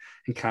there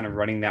and kind of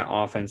running that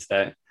offense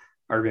that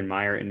Urban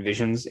Meyer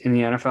envisions in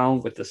the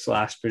NFL with the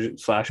slash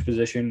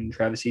position,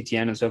 Travis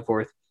Etienne and so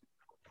forth.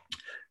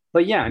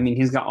 But yeah, I mean,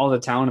 he's got all the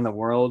talent in the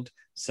world.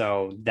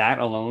 So that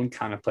alone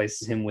kind of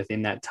places him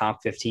within that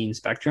top 15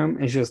 spectrum.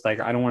 It's just like,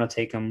 I don't want to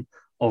take him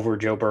over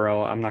Joe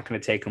Burrow. I'm not going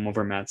to take him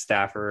over Matt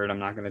Stafford. I'm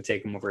not going to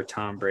take him over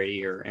Tom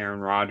Brady or Aaron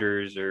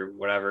Rodgers or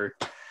whatever.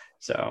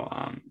 So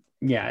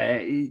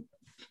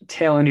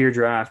tail end of your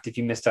draft, if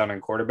you missed out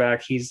on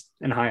quarterback, he's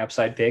an high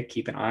upside pick.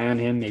 Keep an eye on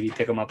him, maybe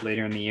pick him up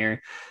later in the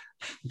year.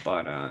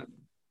 But I'm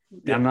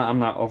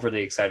not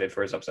overly excited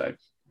for his upside.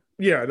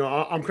 Yeah, no,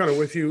 I'm kind of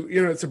with you.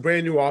 It's a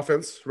brand new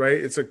offense, right?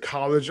 It's a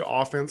college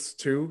offense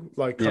too,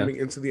 like coming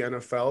into the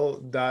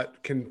NFL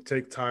that can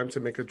take time to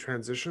make a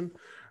transition.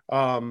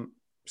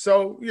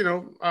 So,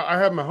 I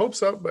have my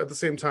hopes up, but at the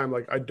same time,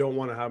 like I don't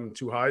want to have them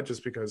too high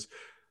just because,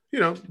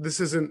 this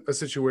isn't a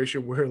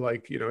situation where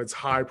like, it's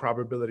high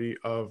probability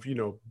of,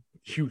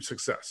 huge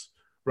success,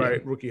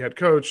 right? Yeah. Rookie head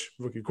coach,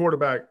 rookie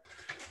quarterback,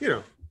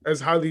 as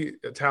highly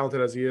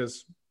talented as he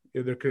is,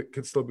 there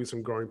could still be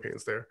some growing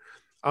pains there.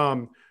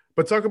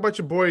 But talk about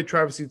your boy,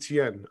 Travis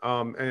Etienne,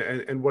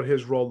 and what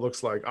his role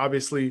looks like.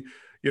 Obviously,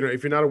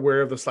 if you're not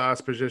aware of the slash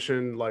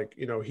position, like,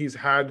 he's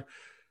had,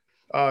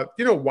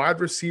 wide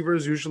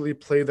receivers usually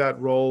play that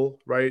role,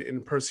 right? In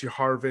Percy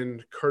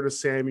Harvin,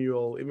 Curtis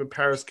Samuel, even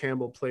Paris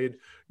Campbell played,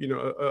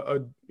 a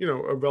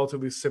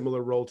relatively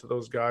similar role to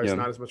those guys. Yeah.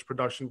 Not as much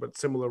production, but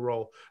similar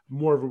role.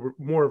 More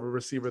of a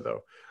receiver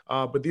though.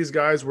 But these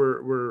guys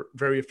were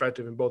very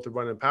effective in both the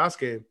run and pass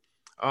game.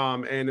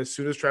 And as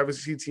soon as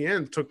Travis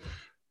Etienne took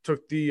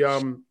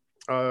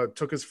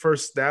his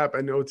first snap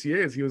in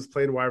OTAs, he was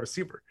playing wide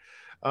receiver.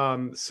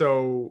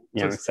 So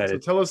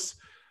tell us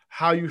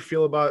how you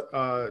feel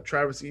about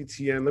Travis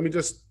Etienne. Let me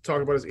just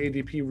talk about his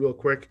ADP real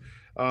quick.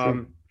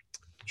 Sure.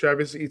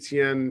 Travis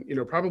Etienne,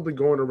 probably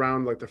going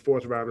around like the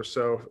fourth round or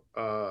so.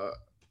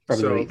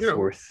 Probably late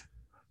fourth.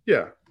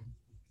 Yeah.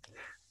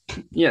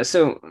 Yeah,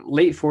 so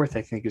late fourth,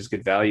 I think, is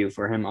good value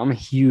for him. I'm a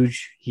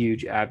huge,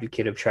 huge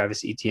advocate of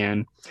Travis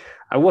Etienne.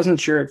 I wasn't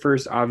sure at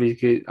first,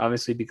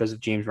 obviously because of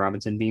James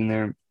Robinson being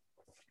there.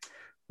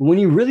 When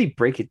you really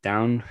break it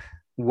down,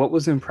 what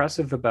was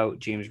impressive about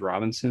James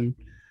Robinson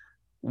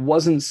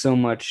wasn't so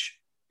much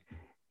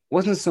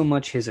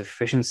his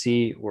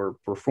efficiency or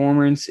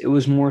performance. It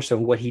was more so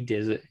what he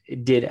did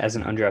as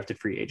an undrafted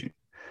free agent.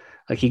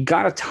 Like, he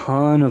got a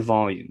ton of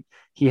volume.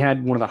 He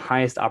had one of the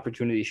highest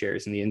opportunity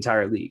shares in the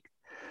entire league.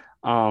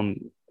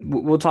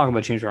 We'll talk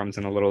about James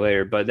Robinson a little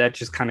later, but that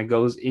just kind of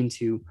goes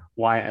into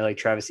why I like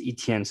Travis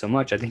Etienne so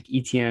much. I think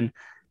Etienne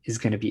is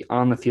going to be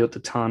on the field a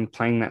ton,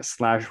 playing that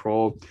slash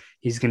role.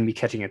 He's going to be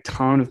catching a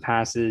ton of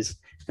passes.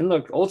 And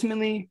look,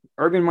 ultimately,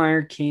 Urban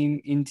Meyer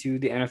came into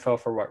the NFL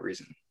for what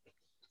reason?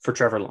 For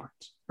Trevor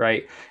Lawrence,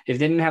 right? If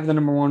they didn't have the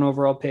number one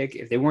overall pick,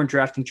 if they weren't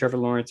drafting Trevor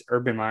Lawrence,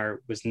 Urban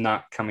Meyer was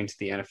not coming to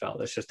the NFL.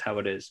 That's just how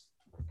it is.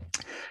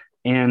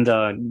 And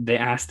they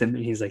asked him,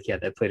 and he's like, yeah,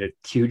 that played a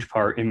huge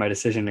part in my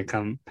decision to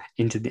come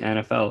into the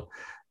NFL.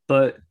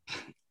 But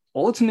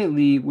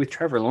ultimately, with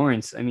Trevor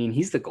Lawrence, I mean,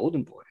 he's the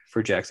golden boy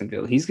for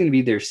Jacksonville. He's going to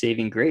be their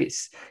saving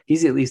grace.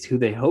 He's at least who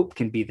they hope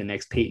can be the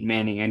next Peyton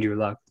Manning, Andrew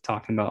Luck,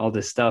 talking about all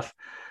this stuff.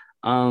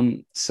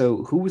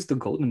 So who was the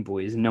Golden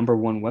Boys' number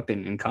one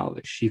weapon in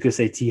college? You could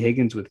say T.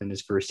 Higgins within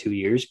his first 2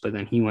 years, but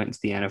then he went into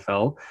the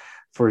NFL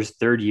for his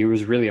third year.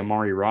 Was really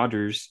Amari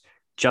Rodgers.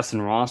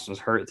 Justin Ross was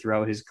hurt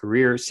throughout his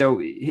career. So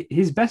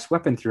his best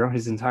weapon throughout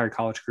his entire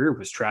college career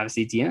was Travis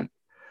Etienne.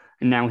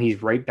 And now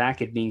he's right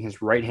back at being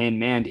his right-hand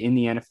man in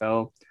the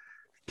NFL.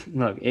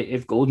 Look,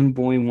 if Golden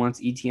Boy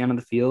wants Etienne on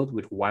the field,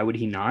 why would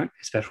he not?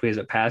 Especially as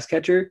a pass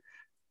catcher,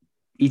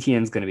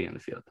 Etienne's going to be on the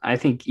field. I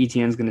think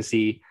Etienne's going to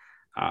see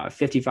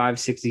 55,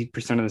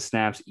 60% of the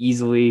snaps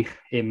easily.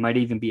 It might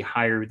even be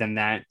higher than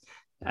that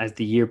as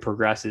the year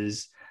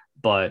progresses.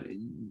 But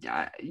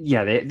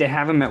yeah, they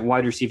have him at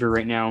wide receiver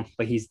right now,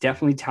 but he's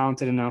definitely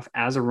talented enough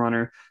as a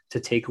runner to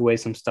take away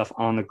some stuff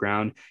on the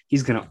ground.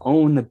 He's going to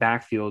own the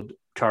backfield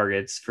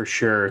targets for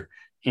sure.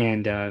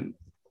 And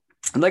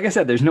like I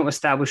said, there's no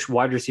established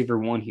wide receiver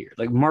one here.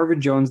 Like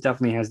Marvin Jones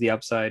definitely has the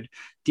upside.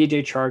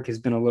 DJ Chark has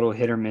been a little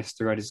hit or miss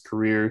throughout his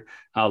career.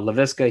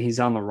 LaVisca, he's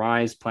on the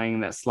rise playing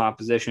that slot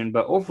position.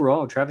 But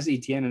overall, Travis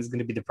Etienne is going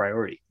to be the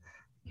priority.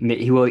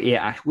 Will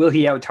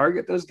he out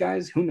target those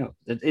guys? Who knows?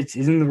 It's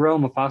in the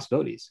realm of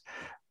possibilities.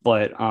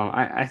 But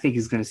I think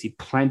he's going to see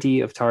plenty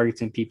of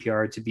targets in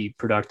PPR to be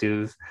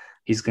productive.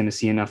 He's going to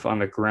see enough on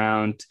the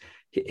ground.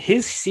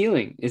 His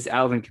ceiling is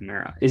Alvin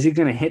Kamara. Is he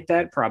going to hit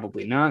that?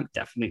 Probably not.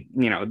 Definitely,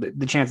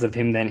 the chances of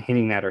him then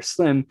hitting that are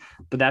slim,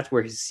 but that's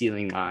where his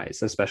ceiling lies,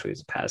 especially as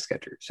a pass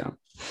catcher. So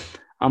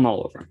I'm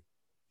all over him.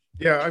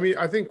 Yeah, I mean,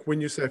 I think when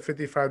you said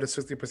 55 to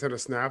 60%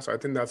 of snaps, I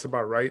think that's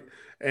about right.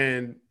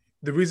 And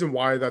the reason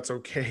why that's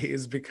okay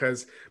is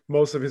because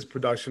most of his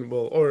production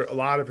or a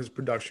lot of his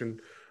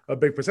production, a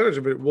big percentage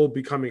of it will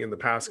be coming in the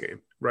pass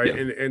game, right?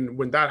 Yeah. And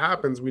when that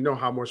happens, we know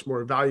how much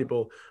more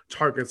valuable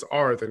targets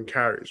are than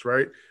carries,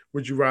 right?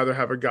 Would you rather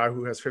have a guy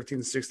who has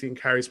 15, 16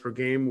 carries per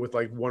game with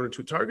like 1 or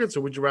 2 targets,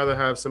 or would you rather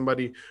have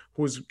somebody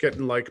who's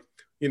getting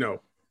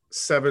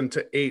 7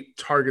 to 8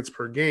 targets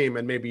per game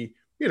and maybe,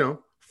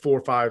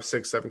 4, 5,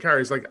 6, 7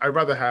 carries? Like, I'd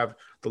rather have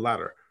the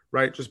latter,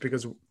 right? Just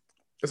because,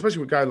 especially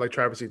with a guy like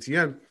Travis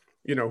Etienne,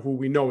 who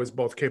we know is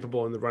both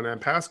capable in the run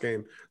and pass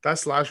game, that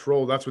slash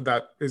roll, that's what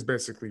that is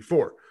basically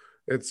for.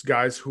 It's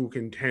guys who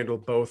can handle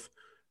both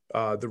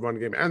the run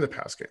game and the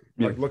pass game.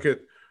 Yeah. Like, look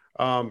at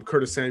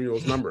Curtis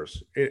Samuel's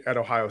numbers at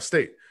Ohio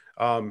State.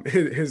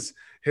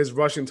 His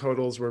rushing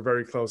totals were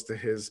very close to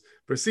his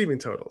receiving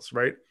totals,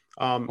 right?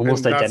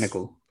 Almost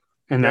identical.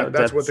 And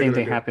that's what same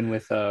thing happened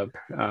with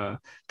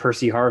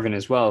Percy Harvin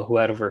as well, who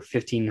had over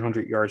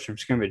 1,500 yards from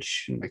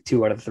scrimmage in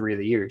 2 out of 3 of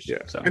the years. Yeah,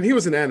 so. And he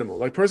was an animal.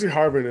 Like Percy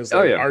Harvin is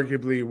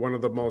arguably one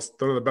of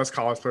the best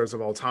college players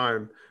of all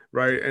time,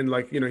 right? And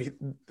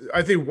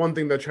I think one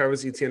thing that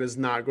Travis Etienne is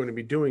not going to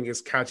be doing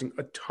is catching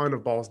a ton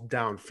of balls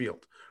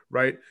downfield,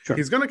 right? Sure.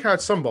 He's going to catch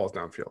some balls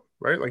downfield,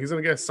 right? Like he's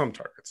going to get some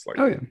targets,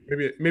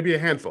 maybe a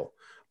handful,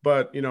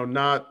 but he's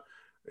not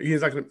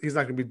going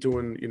to be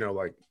doing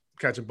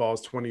catching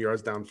balls 20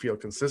 yards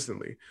downfield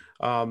consistently.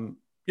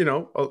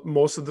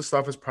 Most of the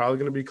stuff is probably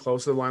going to be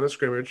close to the line of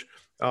scrimmage.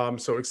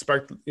 So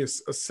expect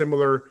a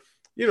similar,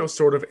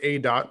 sort of a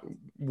dot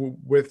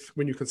with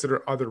when you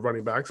consider other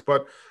running backs.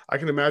 But I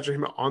can imagine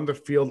him on the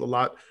field a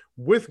lot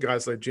with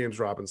guys like James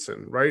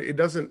Robinson, right?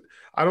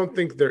 I don't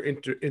think they're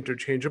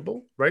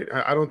interchangeable, right?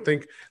 I don't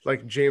think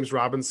like James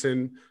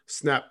Robinson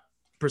snap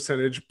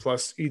percentage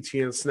plus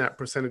Etienne snap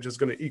percentage is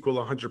going to equal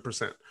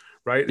 100%.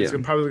 Right? Yeah.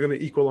 It's probably going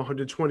to equal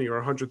 120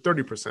 or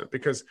 130%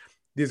 because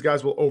these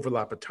guys will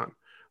overlap a ton.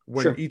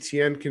 When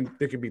Etienne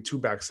there can be 2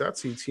 back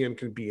sets. Etienne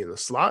can be in the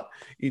slot.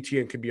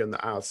 Etienne can be on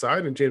the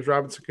outside, and James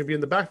Robinson can be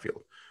in the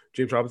backfield.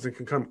 James Robinson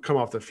can come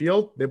off the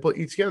field. They put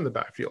Etienne in the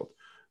backfield.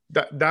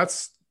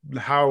 That's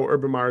how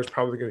Urban Meyer is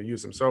probably going to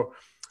use him. So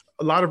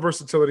a lot of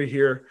versatility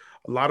here,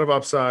 a lot of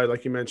upside,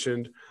 like you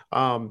mentioned.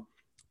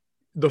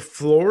 The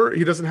floor,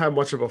 he doesn't have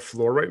much of a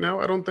floor right now,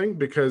 I don't think,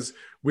 because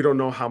we don't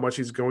know how much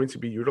he's going to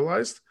be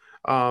utilized.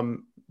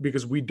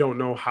 Because we don't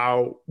know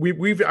how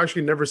we've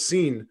actually never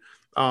seen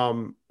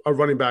a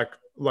running back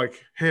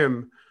like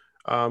him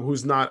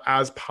who's not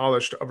as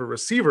polished of a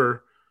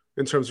receiver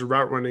in terms of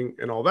route running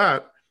and all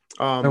that.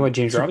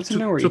 James Robinson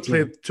or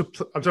Etienne?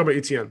 I'm talking about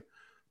Etienne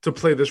to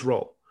play this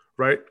role,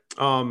 right?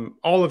 All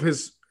of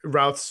his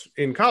routes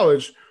in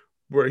college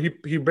where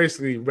he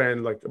basically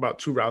ran like about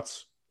 2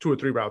 or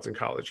 3 routes in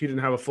college. He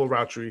didn't have a full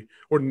route tree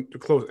or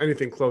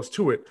anything close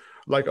to it,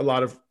 like a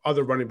lot of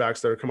other running backs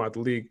that are come out of the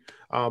league.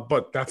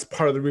 But that's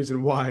part of the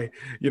reason why,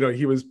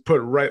 he was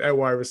put right at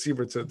wide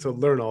receiver to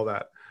learn all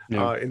that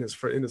in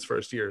his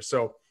first year.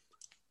 So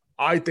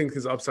I think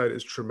his upside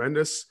is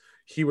tremendous.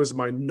 He was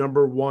my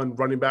number 1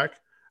 running back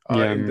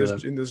in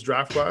this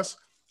draft class.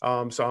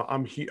 So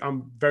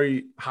I'm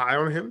very high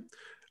on him.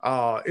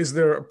 Is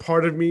there a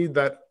part of me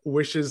that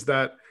wishes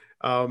that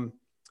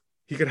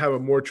he could have a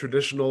more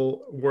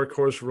traditional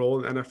workhorse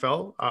role in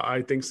NFL?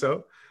 I think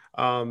so.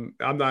 I'm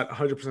not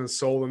 100%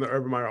 sold on the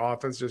Urban Meyer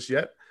offense just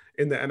yet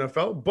in the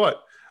NFL,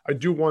 but I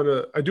do want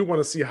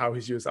to see how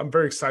he's used. I'm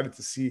very excited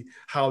to see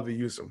how they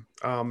use him.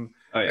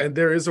 And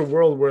there is a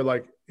world where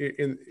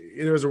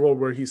there's a world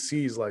where he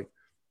sees like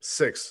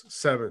 6,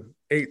 7,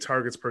 8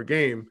 targets per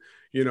game.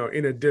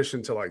 in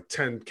addition to like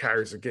 10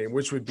 carries a game,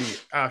 which would be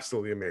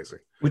absolutely amazing.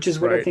 Which is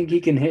what I think he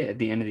can hit at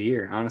the end of the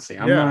year, honestly.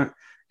 I'm not,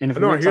 and if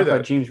we're going to talk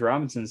about James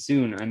Robinson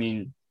soon, I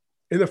mean,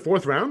 in the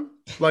 4th round,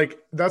 like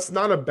that's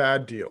not a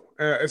bad deal.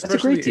 Especially that's a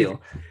great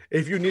deal.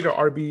 If you need an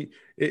RB,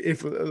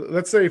 if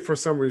let's say for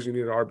some reason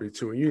you need an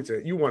RB2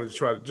 and you want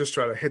to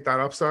try to hit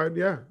that upside,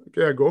 yeah,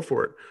 go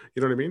for it.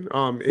 You know what I mean?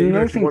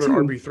 Even if you want an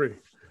RB3,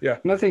 yeah.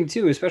 Nothing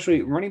too,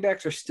 especially running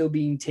backs are still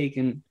being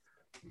taken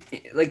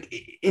like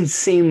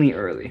insanely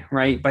early,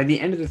 right? By the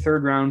end of the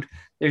 3rd round,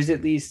 there's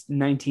at least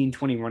 19,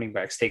 20 running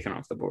backs taken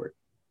off the board.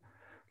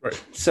 Right.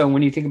 So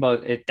when you think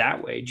about it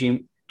that way,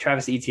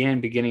 Travis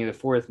Etienne, beginning of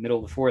the 4th,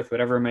 middle of the 4th,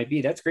 whatever it might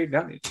be, that's great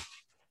value.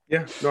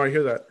 Yeah, no, I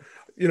hear that.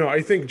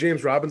 I think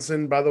James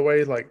Robinson, by the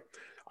way, like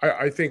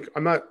I think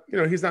I'm not,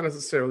 he's not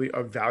necessarily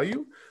a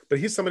value, but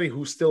he's somebody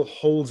who still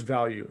holds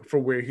value for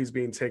where he's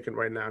being taken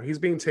right now. He's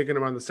being taken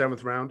around the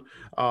 7th round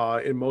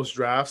in most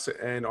drafts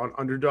and on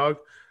underdog.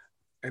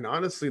 And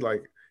honestly,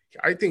 like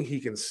I think he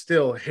can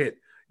still hit,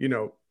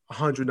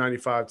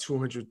 195,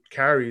 200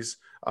 carries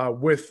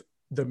with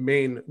the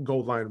main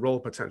goal line role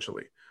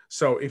potentially.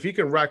 So if he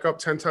can rack up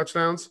 10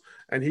 touchdowns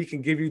and he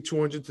can give you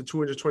 200 to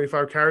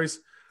 225 carries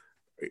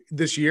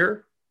this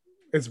year,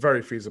 it's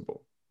very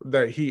feasible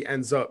that he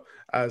ends up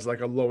as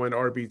like a low-end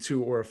RB2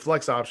 or a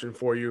flex option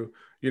for you.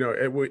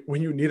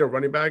 When you need a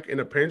running back in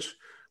a pinch,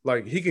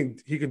 like he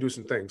can do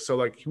some things. So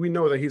like we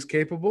know that he's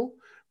capable.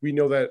 We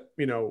know that,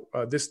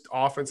 this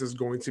offense is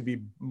going to be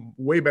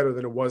way better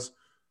than it was.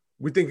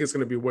 We think it's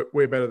going to be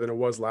way better than it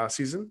was last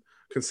season,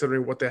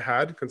 considering what they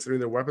had, considering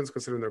their weapons,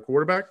 considering their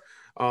quarterback.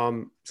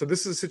 So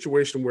this is a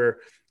situation where,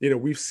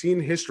 we've seen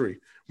history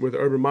with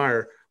Urban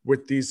Meyer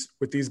with these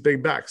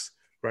big backs,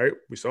 right?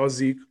 We saw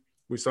Zeke,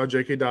 we saw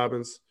J.K.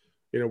 Dobbins,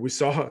 we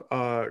saw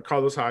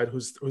Carlos Hyde,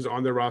 who's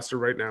on their roster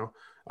right now,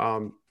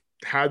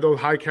 had those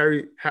high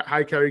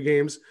carry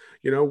games,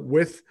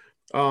 with,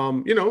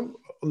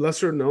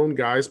 lesser known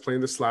guys playing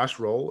the slash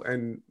role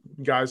and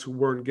guys who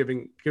weren't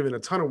given a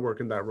ton of work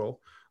in that role.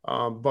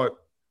 But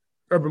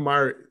Urban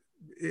Meyer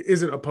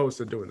isn't opposed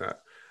to doing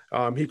that.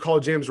 He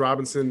called James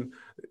Robinson,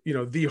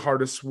 the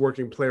hardest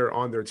working player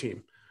on their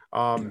team.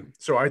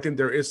 So I think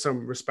there is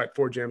some respect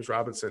for James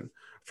Robinson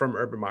from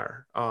Urban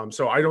Meyer.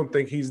 So I don't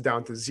think he's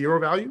down to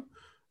zero value,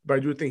 but I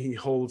do think he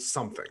holds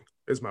something,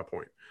 is my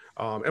point.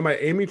 Am I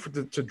aiming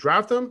to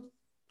draft him?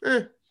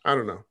 I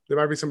don't know. There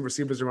might be some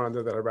receivers around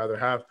there that I'd rather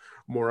have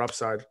more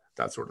upside,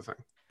 that sort of thing.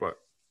 But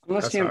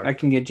unless I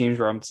can get James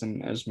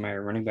Robinson as my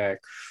running back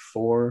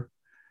 4.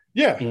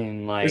 Yeah,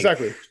 in like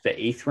exactly the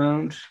 8th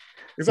round.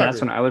 Exactly.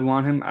 That's when I would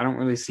want him. I don't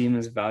really see him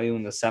as value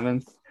in the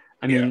 7th.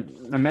 I mean,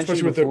 I mentioned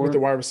especially before, with the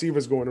wide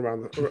receivers going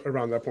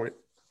around that point.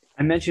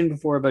 I mentioned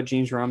before about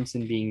James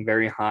Robinson being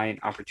very high in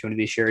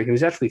opportunity share. He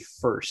was actually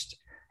 1st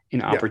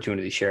in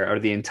opportunity share out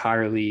of the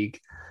entire league.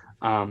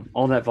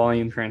 All that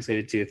volume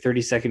translated to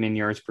 32nd in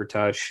yards per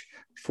touch,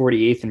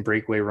 48th in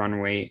breakaway run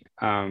rate,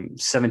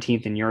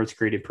 17th in yards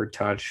created per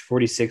touch,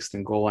 46th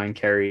in goal line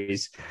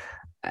carries.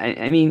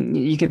 I mean,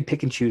 you can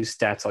pick and choose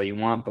stats all you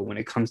want, but when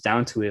it comes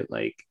down to it,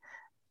 like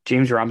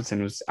James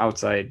Robinson was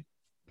outside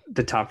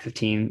the top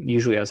 15,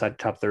 usually outside the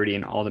top 30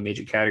 in all the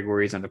major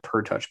categories on a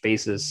per touch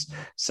basis.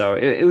 So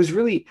it was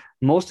really,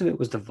 most of it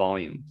was the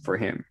volume for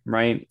him,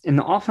 right? In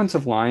the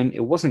offensive line,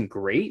 it wasn't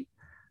great,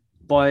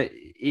 but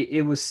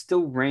it was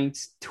still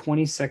ranked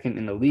 22nd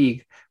in the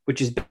league, which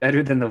is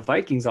better than the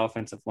Vikings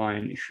offensive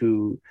line,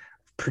 who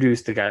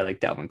produced a guy like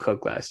Dalvin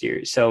Cook last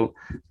year. So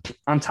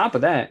on top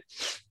of that,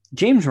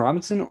 James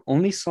Robinson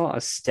only saw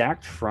a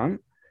stacked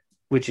front,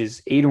 which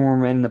is 8 or more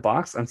men in the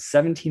box, on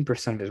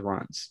 17% of his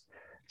runs.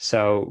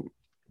 So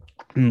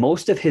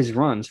most of his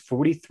runs,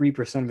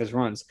 43% of his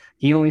runs,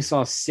 he only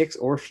saw 6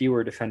 or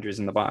fewer defenders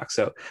in the box.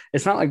 So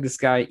it's not like this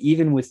guy,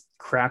 even with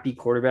crappy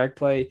quarterback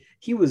play,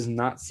 he was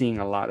not seeing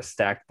a lot of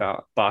stacked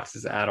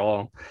boxes at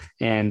all.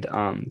 And,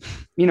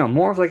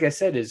 more of, like I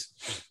said, is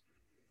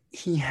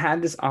he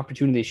had this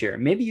opportunity share.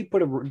 Maybe you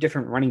put a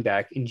different running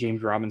back in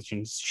James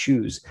Robinson's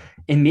shoes,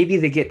 and maybe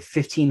they get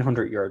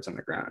 1,500 yards on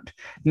the ground.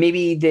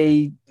 Maybe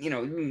they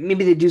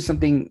do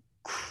something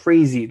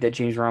crazy that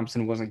James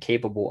Robinson wasn't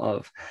capable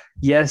of.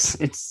 Yes,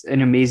 it's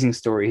an amazing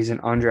story. He's an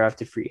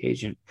undrafted free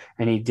agent,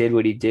 and he did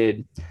what he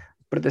did.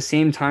 But at the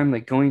same time,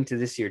 like going to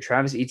this year,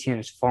 Travis Etienne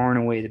is far and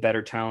away the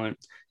better talent.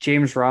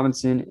 James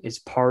Robinson is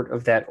part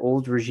of that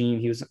old regime.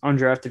 He was an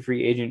undrafted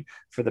free agent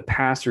for the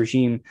past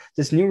regime.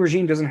 This new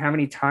regime doesn't have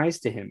any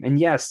ties to him. And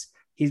yes,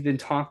 he's been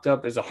talked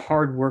up as a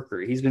hard worker.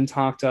 He's been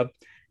talked up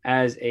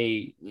as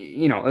a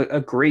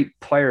great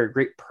player, a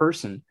great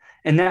person.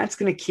 And that's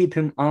going to keep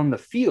him on the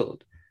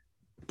field.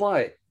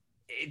 But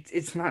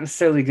it's not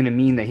necessarily going to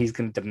mean that he's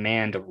going to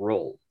demand a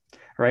role,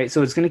 right?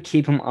 So it's going to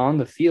keep him on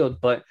the field,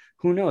 but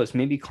who knows?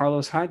 Maybe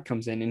Carlos Hyde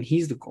comes in and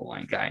he's the goal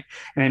line guy.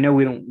 And I know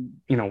we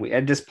don't,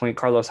 at this point,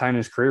 Carlos Hyde in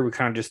his career, we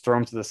kind of just throw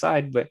him to the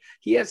side, but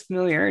he has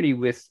familiarity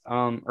with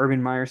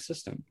Urban Meyer's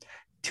system.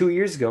 2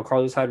 years ago,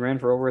 Carlos Hyde ran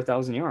for over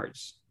 1,000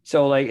 yards.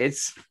 So like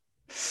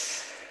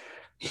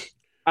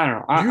I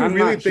don't know. Do you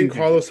really think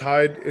Carlos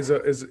Hyde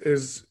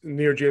is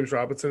near James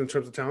Robinson in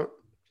terms of talent?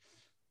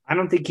 I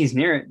don't think he's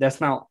near it.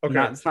 That's not okay.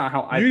 That's not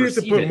how I perceive it. You need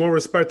to put more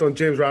respect on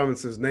James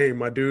Robinson's name,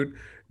 my dude.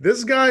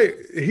 This guy,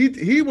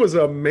 he was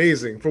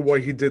amazing for what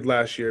he did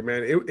last year,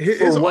 man. He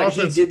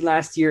did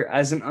last year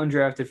as an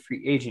undrafted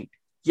free agent,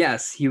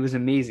 yes, he was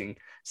amazing.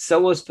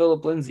 So was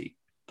Philip Lindsay.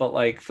 But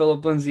like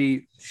Philip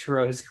Lindsay,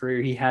 throughout his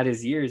career, he had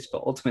his years,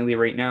 but ultimately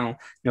right now,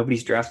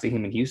 nobody's drafting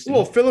him in Houston.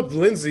 Well, Philip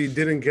Lindsay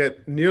didn't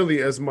get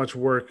nearly as much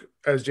work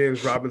as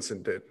James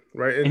Robinson did,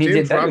 right? And he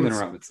James did better than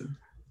Robinson.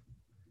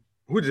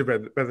 Who did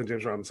better than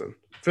James Robinson?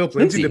 Philip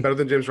Lindsay did better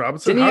than James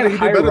Robinson? Didn't he have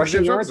higher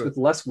rushing yards with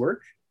less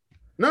work?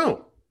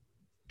 No.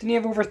 Didn't he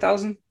have over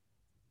 1,000?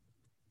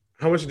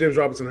 How much did James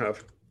Robinson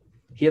have?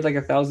 He had like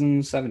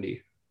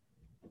 1,070.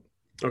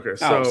 Okay,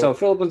 so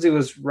Philip Lindsay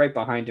was right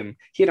behind him.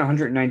 He had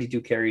 192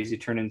 carries. He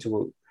turned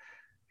into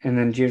and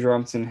then James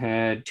Robinson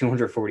had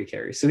 240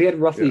 carries. So he had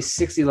roughly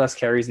 60 less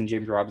carries than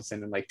James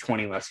Robinson and like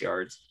 20 less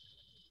yards.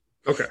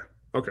 Okay.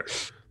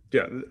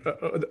 Yeah,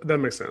 that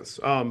makes sense.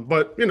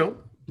 But,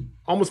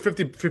 almost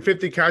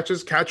 50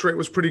 catches. Catch rate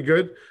was pretty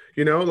good.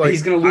 He's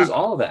going to lose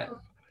all of that.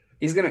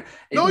 He's gonna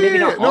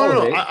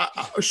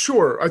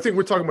sure. I think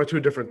we're talking about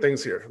two different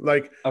things here.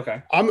 Like,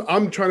 okay,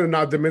 I'm trying to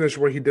not diminish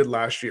what he did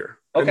last year.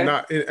 Okay,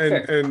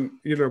 and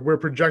we're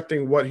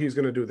projecting what he's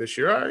gonna do this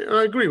year.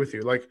 I agree with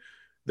you. Like,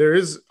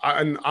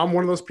 and I'm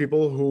one of those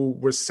people who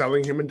was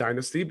selling him in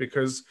Dynasty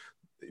because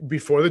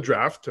before the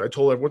draft, I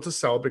told everyone to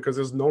sell because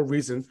there's no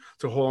reason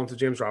to hold on to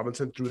James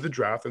Robinson through the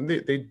draft, and they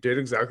did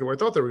exactly what I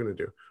thought they were gonna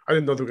do. I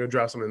didn't know they were gonna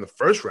draft someone in the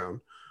first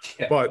round,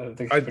 but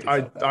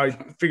I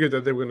figured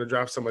that they were gonna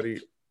draft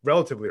somebody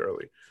relatively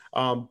early.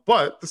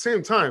 But at the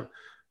same time,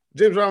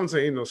 James Robinson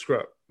ain't no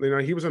scrub.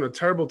 He was on a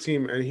terrible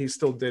team and he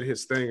still did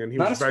his thing, and he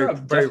was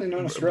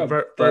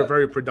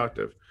very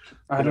productive.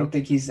 I don't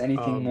think he's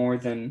anything more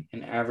than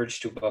an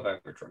average to above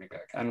average running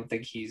back. I don't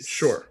think he's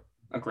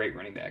a great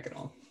running back at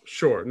all.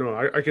 Sure. No,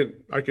 I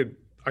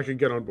could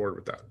get on board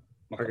with that.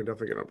 Okay. I can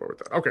definitely get on board with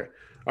that. Okay.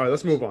 All right,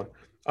 let's move on.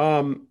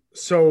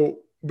 So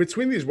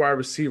between these wide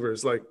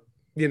receivers, like,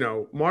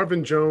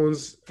 Marvin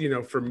Jones,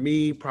 for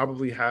me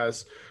probably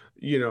has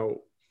he's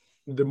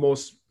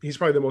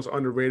probably the most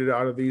underrated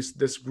out of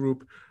this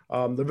group.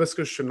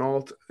 Laviska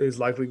Shenault is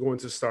likely going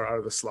to start out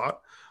of the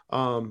slot.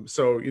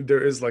 So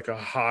there is like a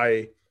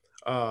high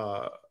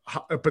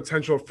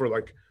potential for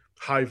like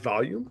high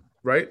volume,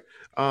 right?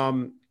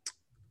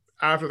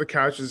 After the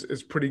catch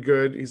is pretty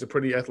good. He's a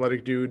pretty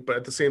athletic dude, but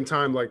at the same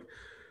time, like,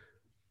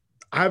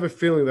 I have a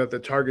feeling that the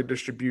target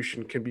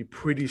distribution can be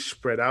pretty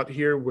spread out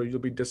here where you'll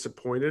be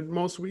disappointed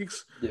most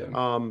weeks. Yeah.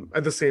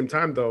 At the same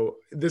time, though,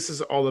 this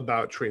is all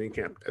about training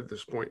camp at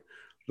this point.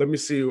 Let me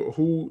see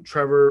who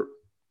Trevor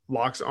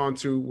locks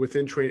onto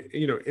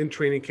in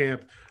training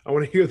camp. I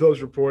want to hear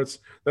those reports.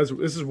 This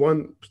is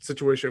one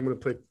situation I'm going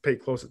to pay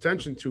close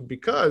attention to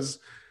because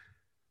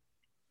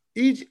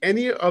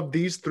any of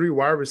these three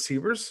wide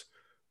receivers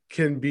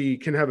can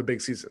have a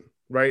big season.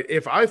 Right.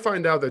 If I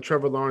find out that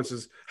Trevor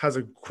Lawrence has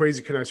a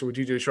crazy connection with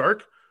DJ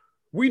Shark,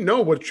 we know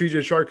what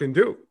DJ Shark can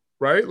do.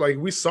 Right. Like,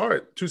 we saw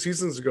it 2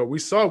 seasons ago. We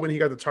saw it when he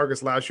got the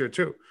targets last year,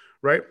 too.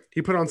 Right.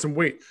 He put on some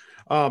weight.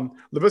 Laviska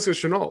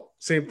Shenault,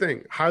 same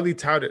thing. Highly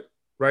touted.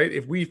 Right.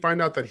 If we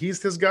find out that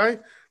he's his guy,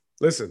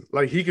 listen,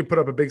 like, he could put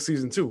up a big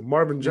season, too.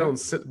 Marvin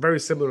Jones, very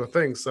similar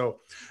things.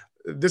 So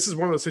this is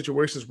one of those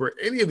situations where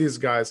any of these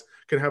guys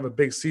can have a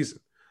big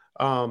season.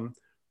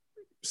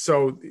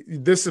 So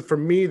this is, for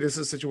me, this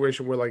is a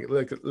situation where like,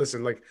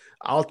 listen, like,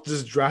 I'll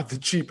just draft the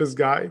cheapest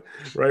guy,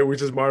 right,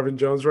 which is Marvin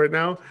Jones right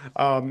now,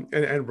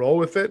 and roll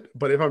with it.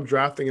 But if I'm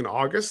drafting in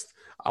August,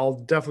 I'll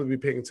definitely be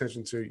paying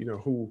attention to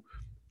who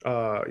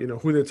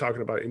they're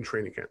talking about in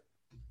training camp.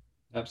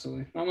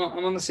 Absolutely, I'm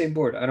on the same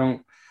board. I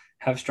don't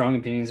have strong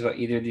opinions about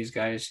either of these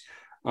guys.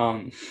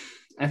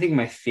 I think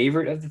my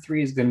favorite of the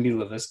three is going to be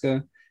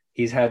Laviska.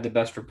 He's had the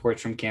best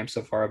reports from camp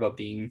so far about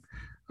being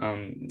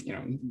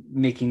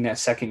making that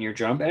second year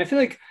jump. And I feel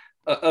like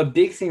a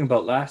big thing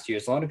about last year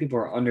is a lot of people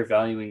are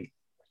undervaluing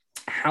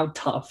how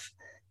tough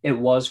it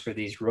was for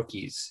these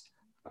rookies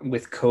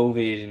with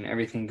COVID and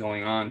everything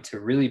going on to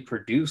really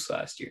produce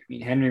last year. I mean,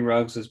 Henry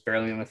Ruggs was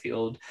barely on the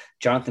field.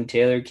 Jonathan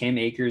Taylor, Cam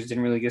Akers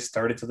didn't really get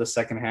started till the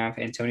second half.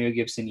 Antonio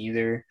Gibson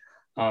either.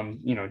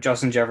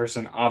 Justin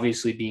Jefferson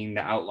obviously being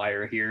the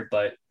outlier here,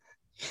 but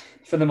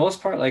for the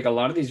most part, like, a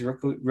lot of these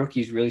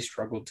rookies really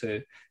struggled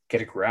to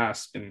get a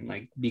grasp and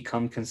like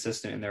become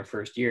consistent in their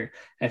first year.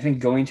 I think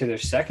going to their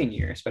second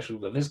year, especially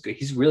Laviska,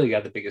 he's really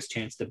got the biggest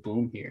chance to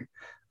boom here.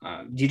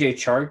 DJ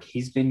Chark,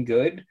 he's been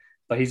good,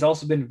 but he's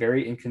also been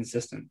very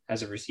inconsistent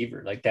as a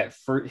receiver. Like, that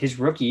for his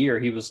rookie year,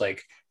 he was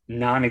like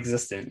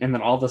non-existent. And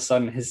then all of a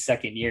sudden his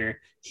second year,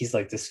 he's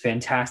like this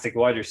fantastic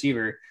wide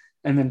receiver.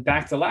 And then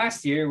back to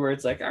last year where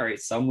it's like, all right,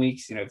 some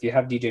weeks, if you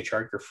have DJ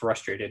Chark, you're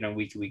frustrated on a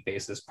week-to-week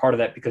basis. Part of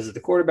that because of the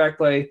quarterback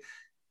play.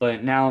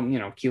 But now,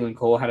 Keelan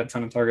Cole had a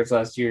ton of targets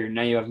last year.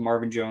 Now you have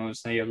Marvin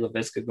Jones. Now you have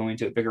Laviska going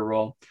to a bigger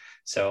role.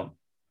 So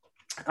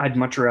I'd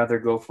much rather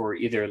go for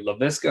either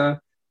Laviska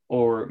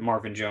or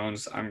Marvin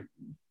Jones. I'm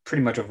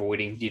pretty much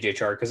avoiding DJ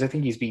Chark because I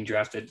think he's being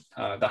drafted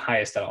the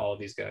highest out of all of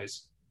these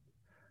guys.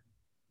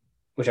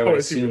 which I would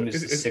assume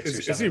is the 6th or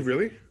 7th. Is he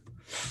really?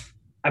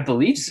 I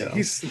believe so.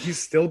 He's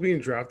still being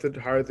drafted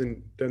higher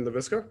than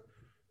Laviska?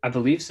 I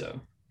believe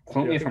so.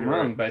 Quote me if I'm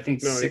wrong, but I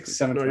think 6th,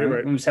 7th round. You're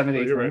right. 7th,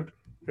 8th round. Right.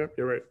 Yep,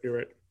 you're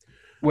right.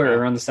 Where,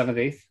 around the 7th,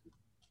 8th?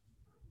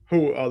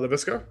 Who,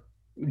 Laviska?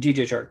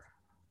 DJ Chark.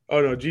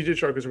 Oh, no, DJ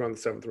Chark is around the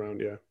 7th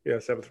round, yeah. Yeah,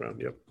 7th round,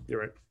 yep, you're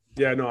right.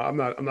 Yeah, no, I'm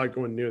not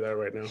going near that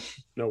right now.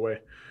 No way.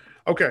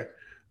 Okay.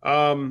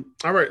 All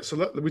right,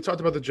 so we talked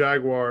about the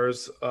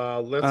Jaguars.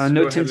 Let's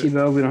no Tim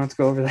Tebow. We don't have to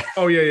go over that.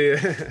 Oh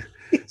yeah.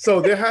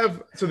 So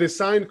they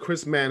signed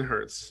Chris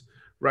Manhertz,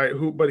 right?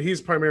 But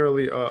he's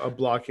primarily a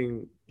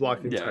blocking.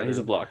 Yeah, he's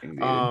a blocking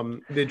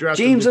dude. They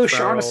drafted James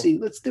O'Shaughnessy.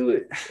 Let's do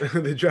it.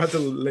 They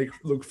drafted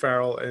Luke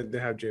Farrell, and they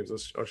have James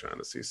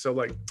O'Shaughnessy.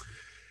 So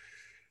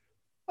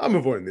I'm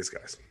avoiding these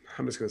guys.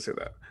 I'm just going to say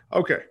that.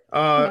 Okay.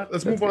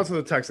 Let's move on to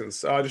the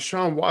Texans.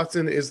 Deshaun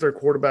Watson is their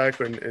quarterback,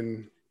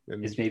 and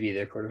is maybe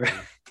their quarterback.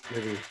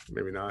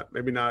 maybe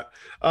not.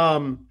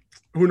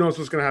 Who knows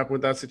what's going to happen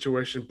with that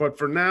situation? But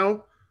for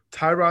now,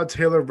 Tyrod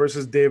Taylor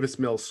versus Davis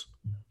Mills.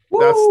 Woo!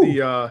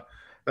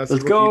 That's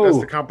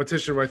the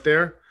competition right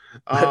there.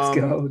 Let's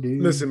go,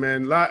 dude. Listen,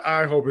 man,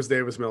 I hope it's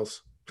Davis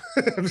Mills.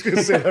 I'm just going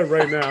to say that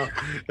right now.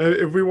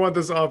 If we want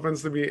this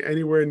offense to be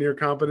anywhere near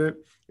competent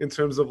in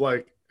terms of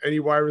any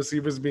wide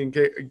receivers being,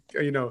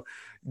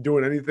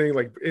 doing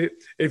anything,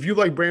 if you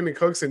like Brandon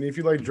Cooks and if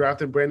you like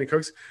drafting Brandon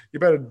Cooks, you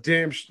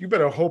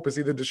better hope it's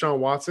either Deshaun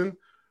Watson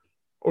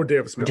or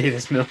Davis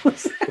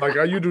Mills.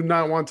 You do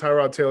not want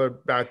Tyrod Taylor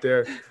back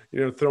there,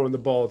 throwing the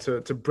ball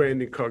to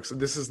Brandon Cooks.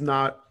 This is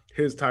not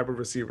his type of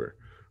receiver,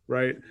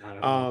 right?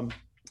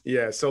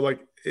 Yeah, so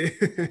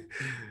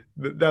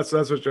that's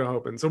what you're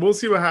hoping. So we'll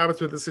see what happens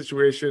with the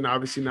situation.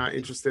 Obviously not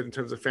interested in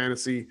terms of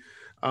fantasy.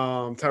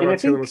 Tyrod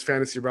Taylor was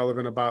fantasy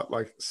relevant about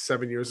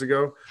 7 years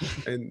ago,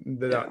 and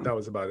that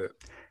was about it.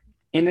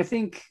 And I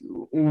think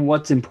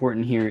what's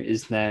important here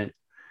is that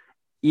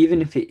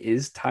even if it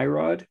is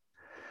Tyrod,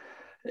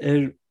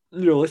 and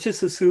let's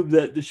just assume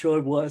that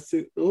Deshaun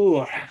Watson.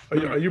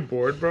 Are you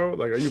bored, bro?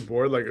 Are you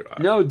bored?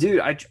 No, dude.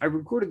 I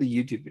recorded the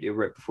YouTube video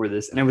right before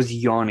this, and I was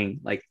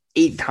yawning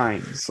 8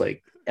 times,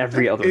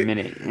 every other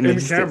minute. And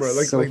in camera,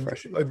 so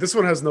frustrating. This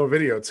one has no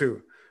video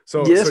too.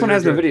 So yeah, this one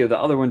has no video. The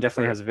other one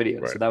definitely has a video.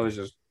 Right. So that was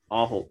just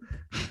awful.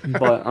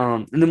 But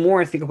and the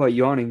more I think about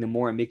yawning, the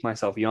more I make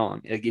myself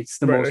yawn. It's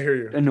the most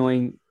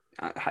annoying.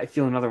 I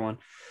feel another one.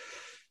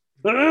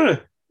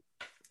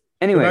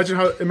 Anyway,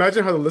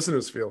 imagine how the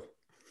listeners feel.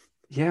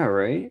 Yeah,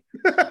 right.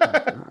 Oh,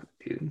 God,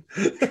 dude.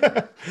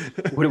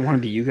 Wouldn't want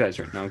to be you guys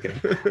right now. Okay,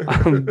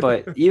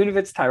 but even if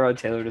it's Tyrod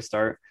Taylor to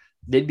start,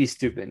 they'd be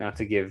stupid not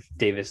to give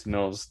Davis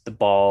Mills the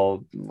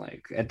ball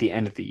at the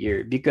end of the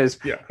year, because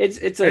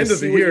it's a end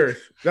of the year.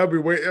 That'd be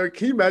way.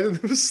 Can you imagine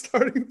them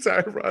starting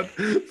Tyrod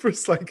for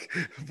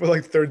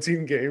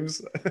 13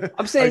 games?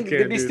 I'm saying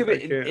they'd be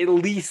stupid at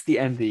least the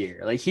end of the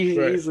year. He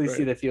should easily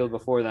see the field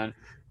before then.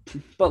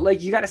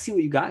 But you got to see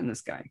what you got in this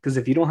guy, because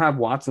if you don't have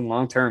Watson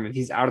long term, if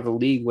he's out of the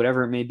league,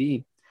 whatever it may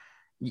be,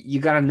 you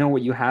got to know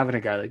what you have in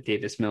a guy like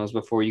Davis Mills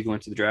before you go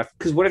into the draft.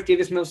 Because what if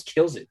Davis Mills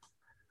kills it?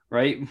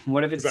 Right?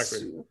 What if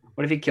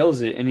what if he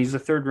kills it and he's a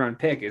 3rd round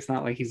pick? It's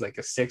not like he's a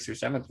 6th or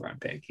 7th round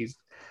pick.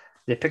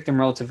 They picked him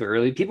relatively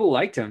early. People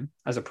liked him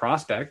as a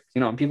prospect.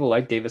 People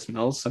like Davis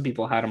Mills. Some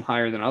people had him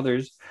higher than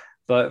others,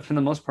 but for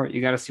the most part,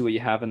 you got to see what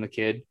you have in the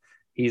kid.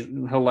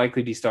 He'll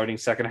likely be starting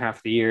second half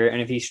of the year,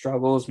 and if he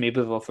struggles, maybe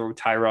they'll throw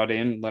Tyrod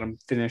in, let him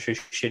finish a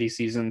shitty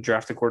season,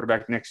 draft a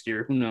quarterback next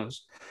year. Who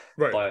knows?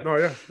 Right? But, no,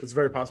 yeah, it's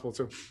very possible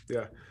too.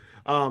 Yeah.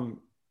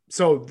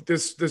 So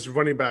this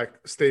running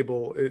back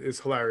stable is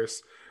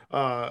hilarious.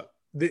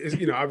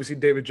 Obviously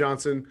David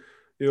Johnson,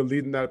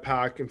 leading that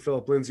pack, and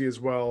Phillip Lindsay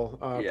as well.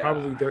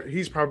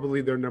 He's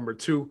probably their number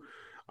 2.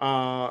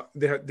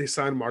 They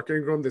signed Mark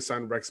Ingram. They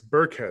signed Rex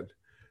Burkhead.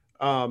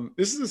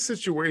 This is a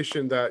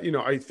situation that,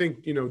 I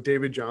think,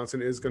 David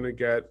Johnson is going to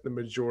get the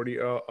majority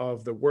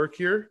of the work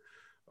here.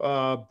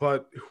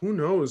 But who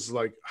knows,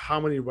 how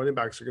many running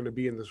backs are going to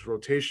be in this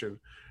rotation.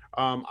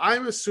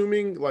 I'm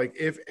assuming,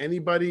 if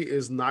anybody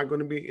is not going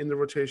to be in the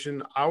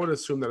rotation, I would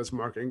assume that it's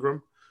Mark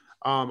Ingram.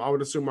 I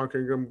would assume Mark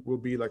Ingram will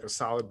be a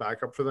solid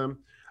backup for them.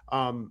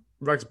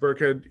 Rex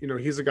Burkhead,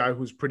 he's a guy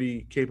who's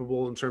pretty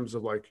capable in terms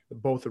of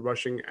both the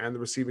rushing and the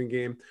receiving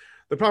game.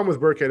 The problem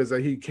with Burkhead is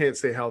that he can't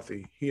stay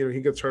healthy. He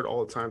gets hurt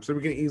all the time. So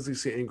we can easily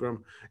see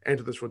Ingram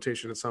enter this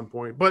rotation at some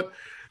point. But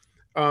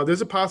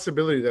there's a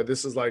possibility that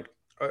this is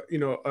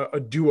a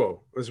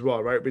duo as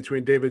well, right,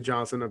 between David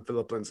Johnson and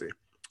Phillip Lindsay.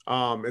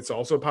 It's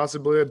also a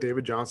possibility that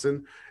David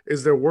Johnson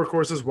is their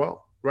workhorse as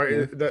well, right?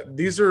 Yeah. That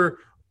these are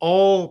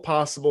all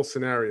possible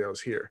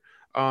scenarios here.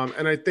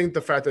 And I think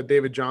the fact that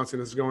David Johnson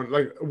is going,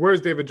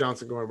 where's David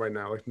Johnson going right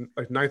now?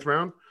 Like 9th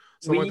round?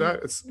 Something like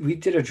that? We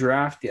did a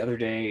draft the other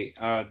day,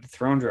 the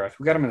Throne draft.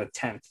 We got him in the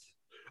 10th.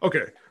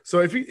 Okay. So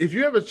if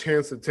you have a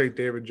chance to take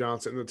David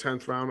Johnson in the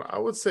 10th round, I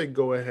would say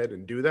go ahead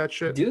and do that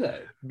shit. Do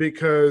that.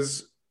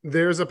 Because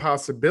there's a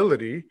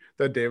possibility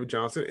that David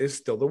Johnson is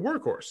still the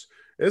workhorse.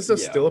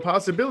 It's still a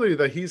possibility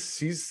that he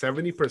sees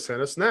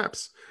 70% of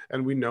snaps,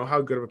 and we know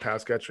how good of a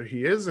pass catcher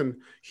he is, and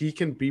he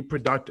can be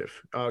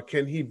productive.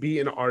 Can he be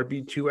an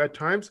RB2 at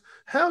times?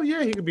 Hell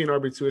yeah, he could be an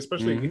RB2,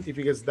 especially if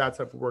he gets that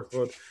type of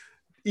workload,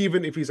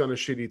 even if he's on a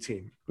shitty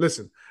team.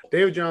 Listen,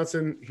 David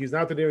Johnson, he's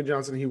not the David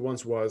Johnson he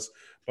once was,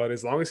 but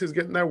as long as he's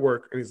getting that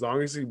work, and as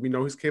long as we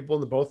know he's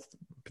capable in both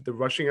the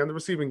rushing and the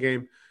receiving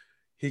game,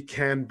 he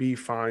can be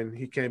fine.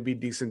 He can be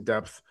decent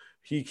depth.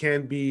 He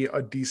can be a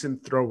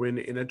decent throw-in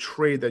in a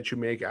trade that you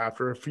make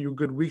after a few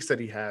good weeks that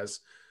he has.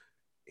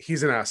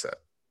 He's an asset.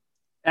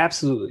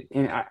 Absolutely.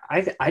 And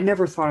I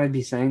never thought I'd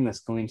be saying this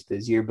going into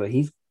this year, but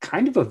he's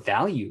kind of a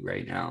value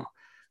right now,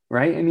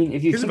 right? I mean,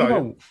 if you think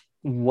about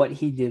what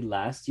he did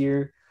last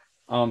year,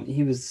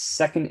 he was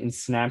second in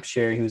snap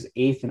share. He was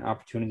eighth in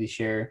opportunity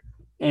share.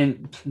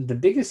 And the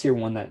biggest here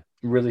one that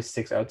really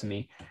sticks out to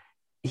me,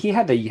 he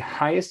had the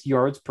highest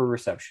yards per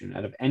reception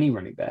out of any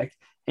running back.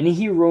 And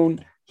he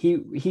ran He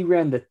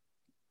ran the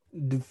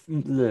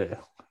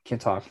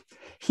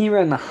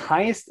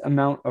highest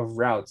amount of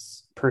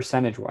routes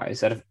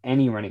percentage-wise out of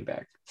any running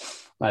back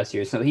last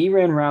year. So he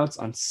ran routes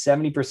on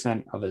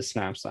 70% of his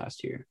snaps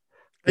last year.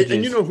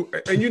 And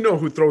you know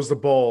who throws the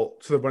ball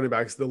to the running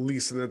backs the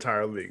least in the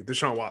entire league?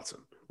 Deshaun Watson.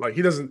 Like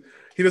he doesn't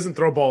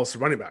throw balls to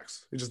running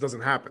backs. It just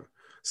doesn't happen.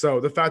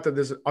 So the fact that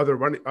there's other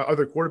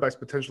quarterbacks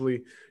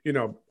potentially,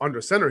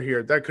 under center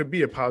here, that could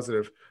be a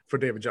positive for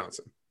David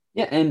Johnson.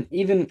 Yeah, and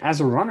even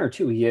as a runner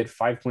too, he had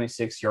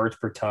 5.6 yards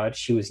per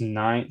touch.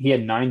 He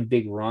had 9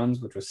 big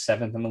runs, which was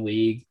 7th in the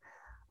league.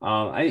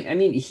 I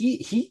mean,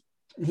 he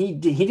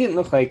didn't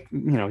look like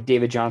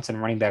David Johnson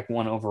running back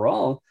 1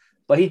 overall,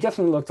 but he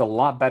definitely looked a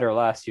lot better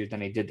last year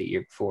than he did the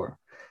year before.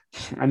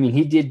 I mean,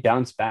 he did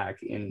bounce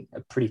back in a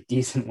pretty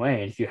decent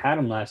way. And if you had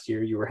him last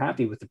year, you were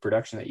happy with the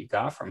production that you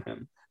got from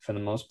him for the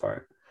most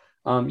part.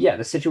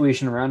 The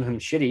situation around him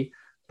is shitty.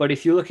 But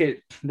if you look at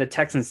the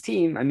Texans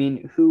team, I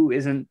mean, who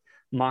isn't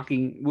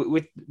mocking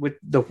with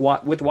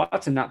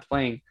Watson not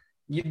playing?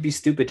 You'd be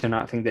stupid to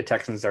not think the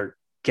Texans are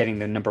getting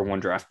the number 1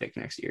 draft pick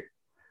next year.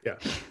 Yeah.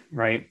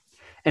 Right.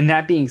 And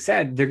that being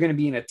said, they're going to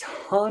be in a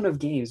ton of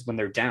games when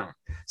they're down.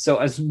 So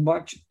as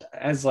much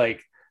as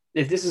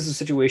if this is a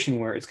situation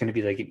where it's going to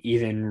be like an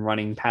even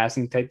running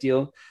passing type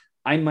deal,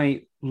 I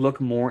might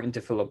look more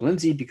into Phillip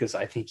Lindsay because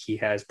I think he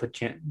has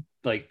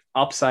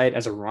upside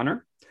as a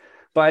runner.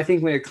 But I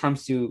think when it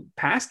comes to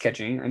pass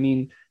catching, I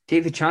mean,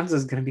 David Johnson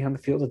is going to be on the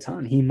field a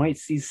ton. He might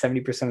see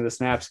 70% of the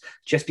snaps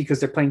just because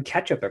they're playing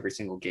catch up every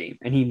single game.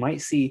 And he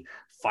might see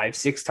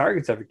 5-6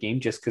 targets every game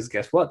just because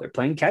guess what? They're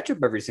playing catch up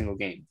every single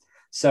game.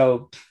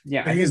 So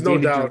yeah, he's no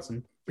doubt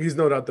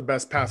the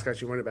best pass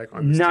catching running back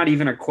on this team. Not team.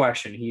 Even a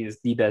question. He is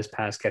the best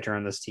pass catcher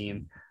on this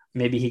team.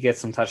 Maybe he gets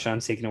some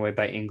touchdowns taken away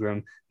by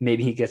Ingram.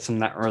 Maybe he gets some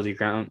of that early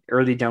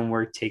down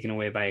work taken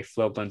away by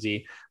Phillip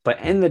Lindsay.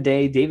 But in the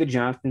day, David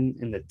Johnson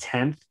in the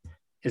 10th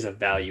is a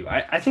value.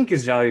 I think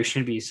his value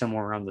should be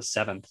somewhere around the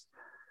 7th.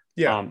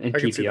 Yeah, in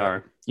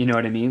PPR. You know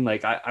what I mean?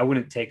 Like I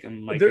wouldn't take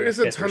him there is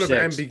a ton of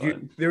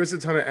ambiguity. There is a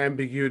ton of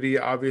ambiguity,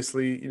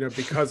 obviously,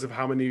 because of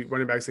how many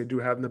running backs they do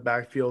have in the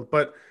backfield.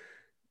 But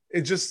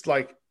it just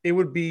it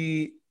would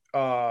be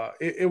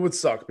it would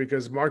suck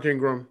because Mark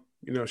Ingram,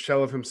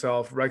 shell of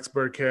himself, Rex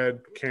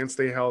Burkhead can't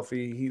stay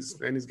healthy. He's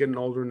getting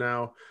older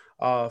now.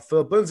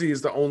 Phillip Lindsay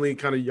is the only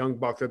kind of young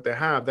buck that they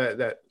have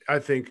that I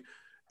think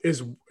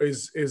is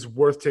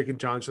worth taking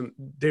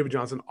David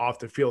Johnson off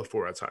the field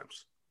for at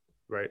times,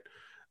 right?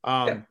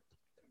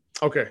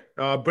 Okay.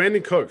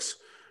 Brandon Cooks,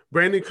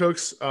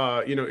 is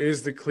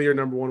the clear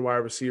number 1 wide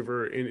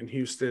receiver in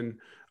Houston.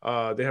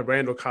 They have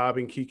Randall Cobb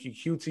and Kiki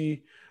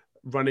Cutie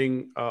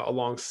running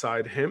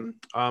alongside him.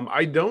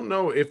 I don't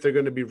know if they're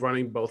going to be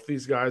running both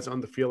these guys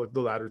on the field, like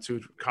the latter two,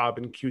 Cobb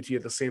and Cutie,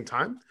 at the same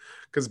time,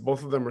 because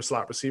both of them are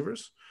slot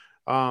receivers.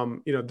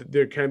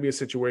 There can be a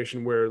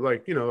situation where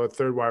a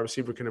third wide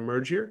receiver can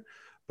emerge here,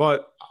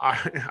 but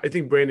I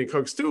think Brandon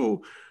Cooks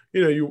too.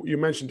 You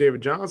mentioned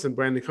David Johnson.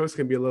 Brandon Cooks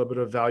can be a little bit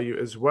of value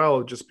as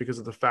well, just because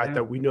of the fact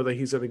that we know that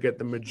he's going to get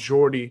the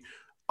majority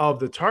of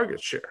the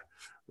target share,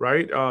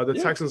 right?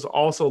 Texans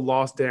also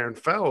lost Darren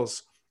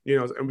Fells,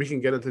 and we can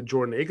get into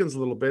Jordan Akins a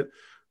little bit.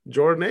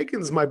 Jordan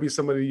Akins might be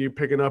somebody you're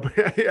picking up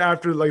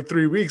after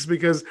 3 weeks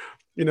because,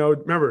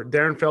 remember,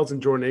 Darren Fells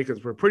and Jordan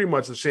Akins were pretty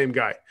much the same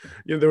guy.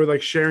 They were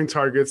sharing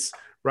targets,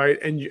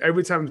 right? And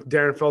every time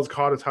Darren Fells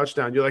caught a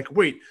touchdown, you're like,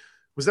 wait,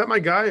 was that my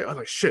guy? I was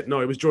like, shit,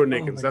 no, it was Jordan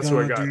Akins. That's who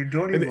I got. Dude,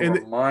 don't even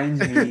remind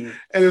me.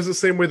 And it was the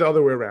same way the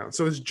other way around.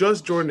 So it's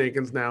just Jordan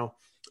Akins now.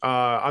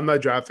 I'm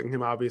not drafting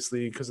him,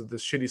 obviously, because of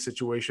this shitty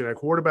situation at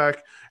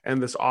quarterback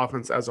and this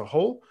offense as a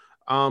whole.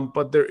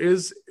 But there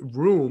is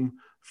room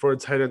for a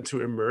tight end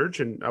to emerge,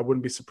 and I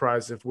wouldn't be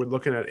surprised if we're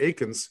looking at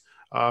Akins,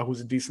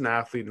 who's a decent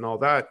athlete and all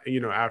that,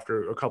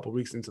 after a couple of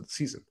weeks into the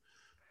season.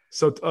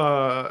 So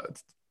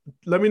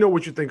let me know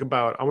what you think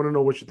about. I want to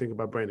know what you think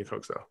about Brandon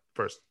Cooks, though,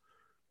 first.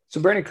 So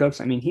Brandon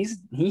Cooks, I mean,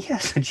 he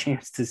has a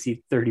chance to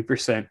see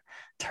 30%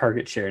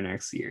 target share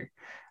next year.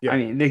 Yeah. I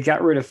mean, they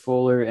got rid of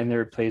Fuller and they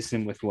replaced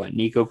him with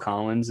Nico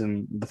Collins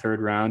in the 3rd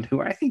round, who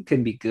I think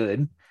could be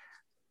good.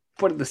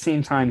 But at the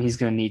same time, he's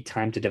going to need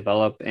time to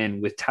develop.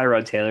 And with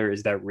Tyrod Taylor,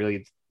 is that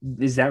really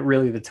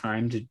the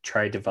time to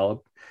try to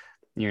develop,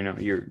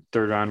 your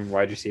third round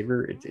wide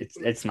receiver?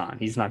 It's not.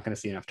 He's not going to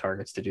see enough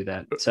targets to do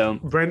that. So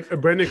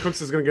Brandon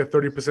Cooks is going to get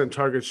 30%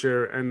 target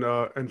share and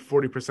 40%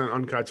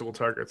 uncatchable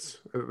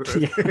targets,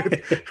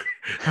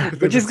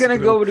 which is going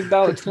to go with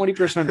about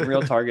 20%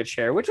 real target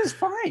share, which is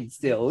fine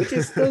still, which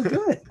is still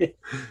good.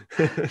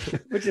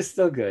 Which is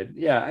still good.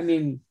 Yeah, I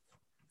mean,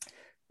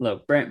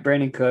 look,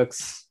 Brandon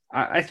Cooks.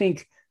 I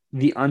think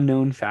the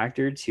unknown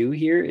factor too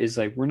here is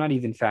like we're not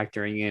even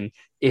factoring in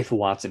if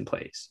Watson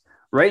plays.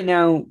 Right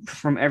now,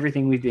 from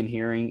everything we've been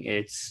hearing,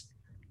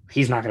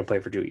 he's not going to play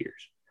for 2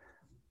 years.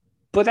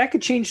 But that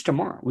could change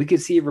tomorrow. We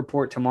could see a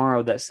report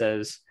tomorrow that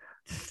says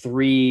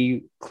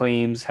 3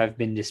 claims have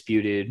been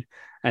disputed.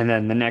 And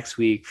then the next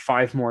week,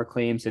 5 more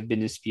claims have been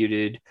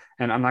disputed.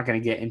 And I'm not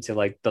going to get into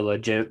like the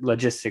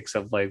logistics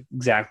of like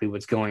exactly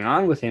what's going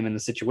on with him in the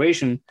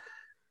situation.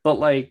 But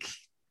like,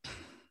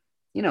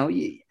 you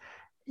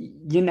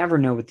never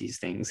know with these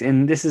things.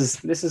 And these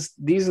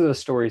are the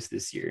stories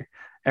this year.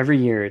 Every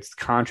year it's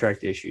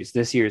contract issues.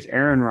 This year it's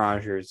Aaron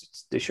Rodgers,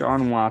 it's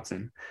Deshaun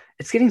Watson.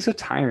 It's getting so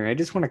tiring. I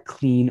just want a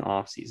clean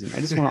off season. I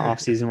just want an off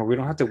season where we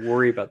don't have to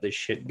worry about this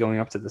shit going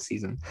up to the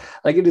season.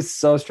 Like it is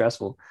so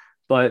stressful.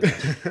 But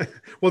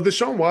well,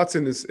 Deshaun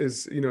Watson is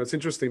it's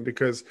interesting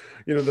because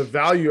the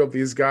value of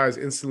these guys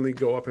instantly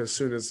go up as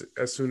soon as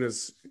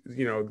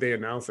they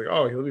announce like,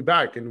 oh, he'll be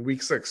back in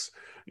week 6,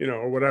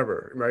 or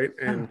whatever, right?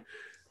 And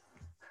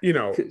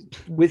you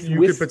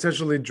could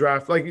potentially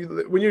draft, like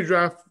when you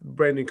draft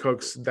Brandon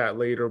Cooks that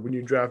late, or when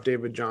you draft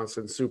David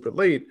Johnson super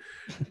late,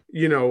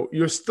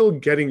 you're still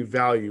getting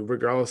value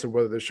regardless of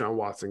whether Deshaun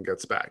Watson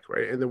gets back,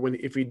 right? And then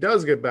if he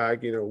does get back,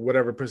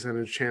 whatever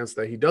percentage chance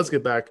that he does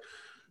get back,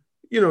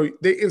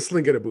 they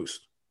instantly get a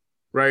boost,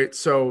 right?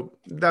 So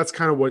that's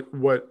kind of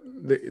what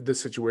the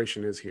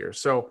situation is here.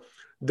 So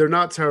they're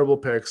not terrible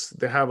picks.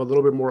 They have a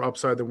little bit more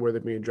upside than where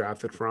they're being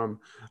drafted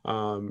from.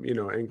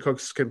 And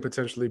Cooks can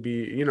potentially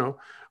be,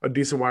 a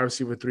decent wide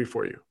receiver 3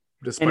 for you.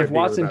 And if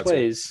Watson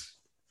plays,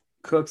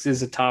 Cooks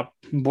is a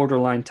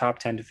borderline top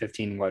 10 to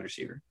 15 wide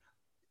receiver.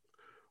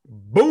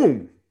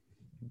 Boom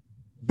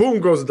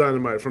goes the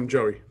dynamite from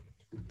Joey.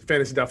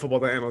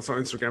 Fantasy.football, the analyst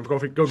on Instagram.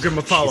 Go give him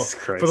a follow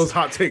for those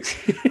hot takes.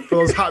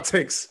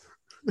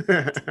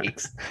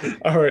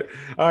 All right.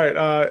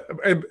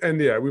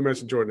 And yeah, we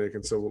mentioned Jordan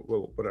Akins, so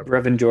we'll whatever.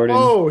 Reverend Jordan.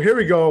 Oh, here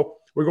we go.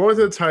 We're going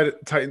to the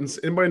Titans.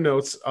 In my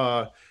notes,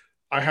 I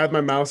had my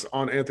mouse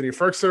on Anthony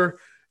Ferkser.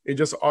 It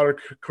just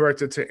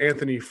auto-corrected to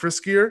Anthony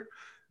Friskier.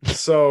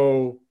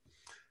 So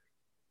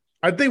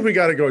I think we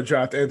got to go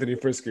draft Anthony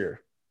Friskier.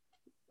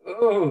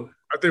 Oh,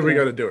 I think we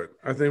got to do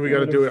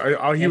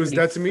it. He was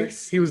dead to me.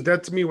 He was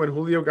dead to me when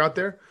Julio got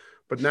there,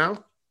 but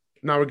now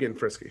we're getting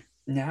frisky.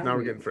 Now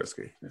we're getting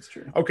frisky. That's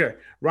true. Okay,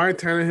 Ryan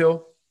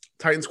Tannehill,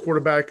 Titans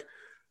quarterback.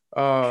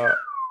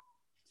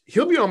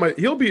 He'll be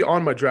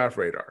on my draft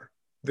radar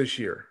this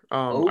year.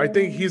 I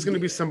think he's going to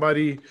be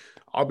somebody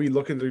I'll be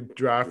looking to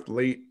draft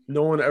late.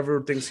 No one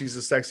ever thinks he's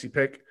a sexy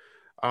pick.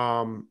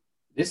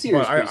 This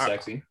year is pretty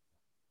sexy.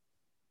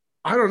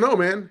 I don't know,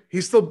 man.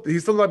 He's still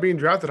not being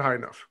drafted high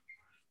enough,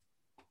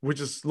 which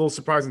is a little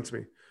surprising to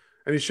me,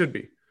 and he should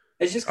be.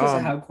 It's just because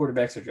of how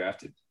quarterbacks are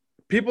drafted.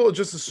 People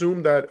just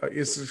assume that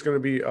it's going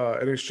to be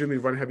an extremely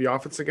run-heavy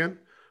offense again.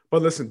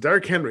 But listen,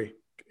 Derrick Henry,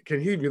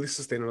 can he really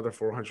sustain another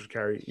 400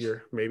 carry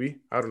year? Maybe.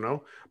 I don't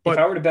know. But if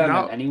I were to bet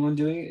on anyone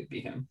doing it, it'd be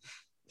him.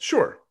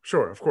 Sure,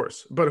 of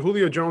course. But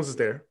Julio Jones is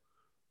there.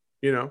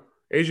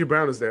 A.J.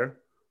 Brown is there.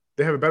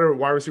 They have a better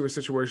wide receiver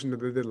situation than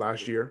they did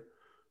last year.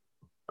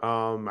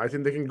 I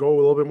think they can go a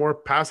little bit more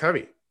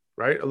pass-heavy,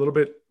 right? A little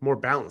bit more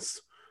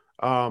balanced.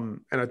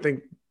 And I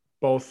think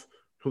both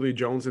Julio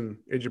Jones and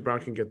A.J. Brown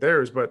can get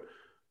theirs, but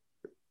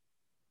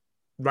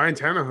Ryan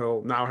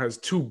Tannehill now has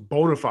 2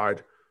 bona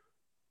fide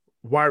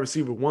wide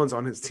receiver ones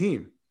on his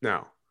team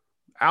now,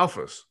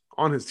 alphas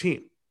on his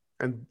team.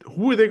 And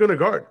who are they going to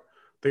guard?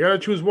 They got to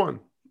choose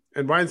one.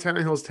 And Ryan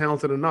Tannehill is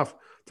talented enough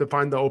to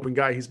find the open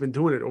guy. He's been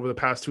doing it over the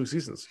past 2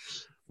 seasons.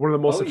 One of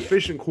the most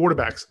efficient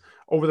quarterbacks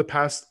over the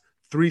past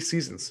 3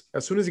 seasons.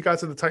 As soon as he got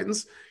to the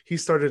Titans, he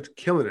started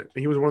killing it.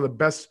 And he was one of the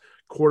best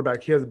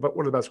quarterback. He has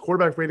one of the best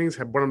quarterback ratings,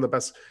 had one of the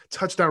best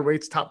touchdown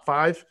rates, top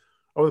 5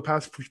 over the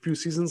past few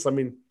seasons. I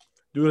mean,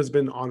 dude has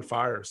been on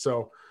fire.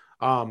 So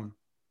now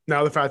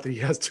the fact that he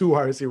has 2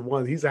 wide receiver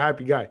ones, he's a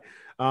happy guy.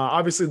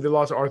 Obviously, they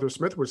lost Arthur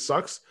Smith, which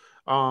sucks.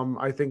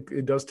 I think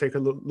it does take a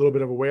little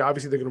bit of a way.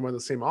 Obviously, they're going to run the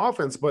same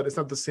offense, but it's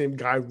not the same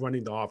guy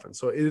running the offense.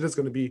 So it is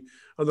going to be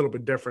a little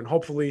bit different.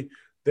 Hopefully,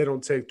 they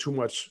don't take too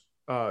much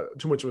of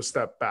a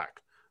step back.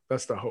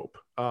 That's the hope.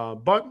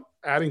 But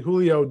adding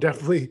Julio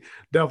definitely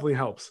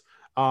helps.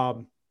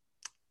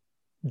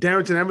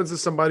 Darrington Evans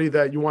is somebody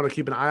that you want to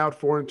keep an eye out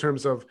for in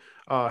terms of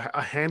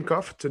a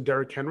handcuff to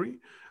Derrick Henry.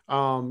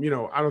 I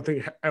don't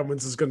think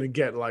Evans is going to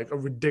get like a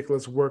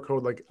ridiculous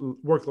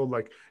workload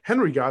like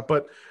Henry got,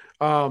 but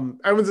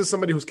Evans is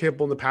somebody who's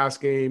capable in the pass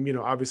game.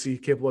 Obviously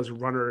capable as a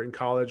runner in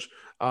college.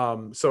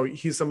 So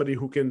he's somebody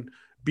who can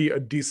be a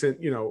decent,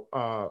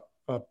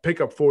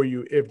 pickup for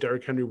you if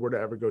Derrick Henry were to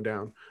ever go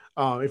down.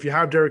 If you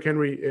have Derrick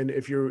Henry, and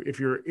if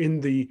you're in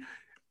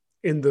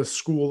the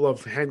school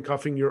of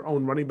handcuffing your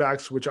own running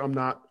backs, which I'm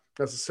not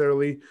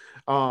necessarily,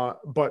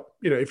 but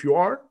if you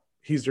are,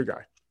 he's your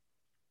guy.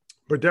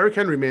 But Derrick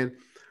Henry, man,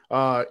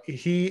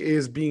 he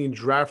is being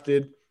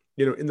drafted,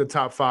 in the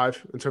top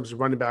 5 in terms of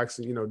running backs,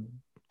 and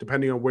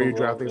depending on where you're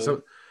drafting.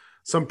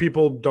 Some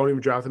people don't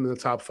even draft him in the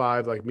top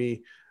 5, like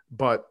me.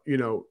 But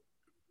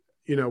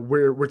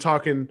we're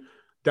talking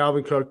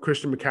Dalvin Cook,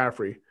 Christian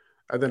McCaffrey,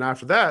 and then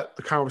after that,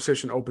 the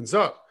conversation opens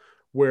up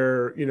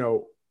where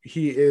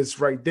he is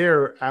right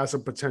there as a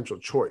potential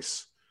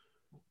choice.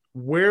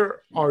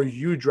 Where are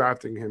you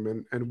drafting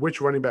him, and which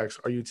running backs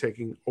are you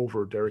taking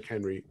over Derrick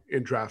Henry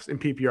in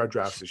PPR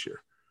drafts this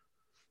year?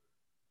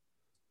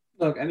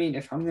 Look, I mean,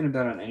 if I'm going to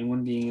bet on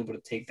anyone being able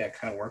to take that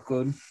kind of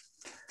workload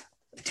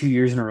 2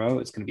 years in a row,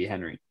 it's going to be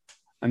Henry.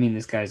 I mean,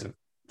 this guy's a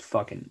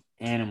fucking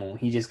animal.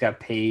 He just got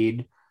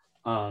paid.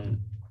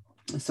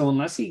 So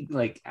unless he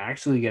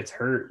actually gets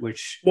hurt,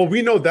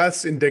 we know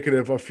that's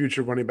indicative of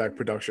future running back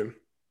production,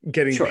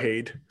 getting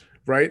paid,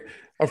 right?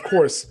 Of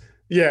course.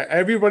 Yeah,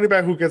 every running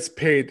back who gets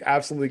paid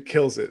absolutely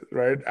kills it,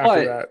 right?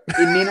 After that.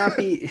 It may not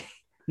be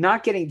 –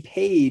 not getting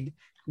paid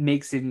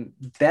makes him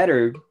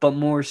better, but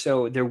more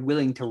so they're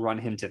willing to run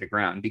him to the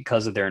ground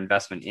because of their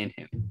investment in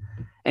him.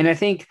 And I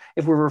think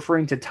if we're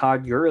referring to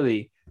Todd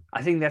Gurley,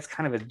 I think that's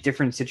kind of a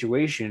different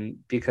situation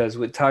because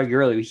with Todd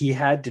Gurley, he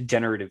had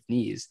degenerative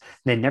knees.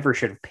 They never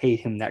should have paid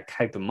him that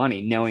type of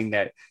money, knowing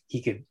that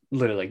he could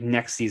literally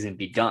next season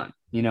be done.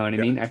 You know what I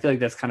mean? I feel like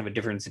that's kind of a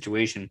different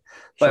situation.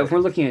 But if we're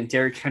looking at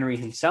Derrick Henry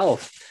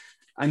himself,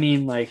 I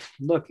mean,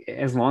 look,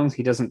 as long as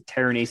he doesn't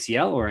tear an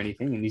ACL or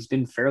anything, and he's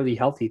been fairly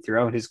healthy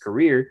throughout his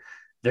career,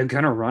 they're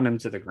going to run him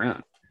to the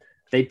ground.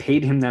 They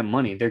paid him that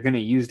money. They're going to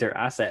use their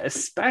asset,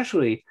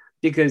 especially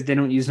because they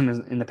don't use him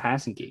in the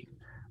passing game,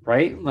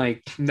 right?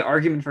 Like the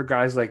argument for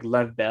guys like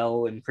Lev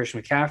Bell and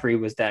Christian McCaffrey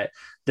was that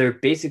they're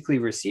basically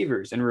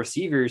receivers, and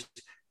receivers,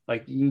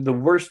 like the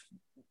worst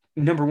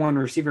number one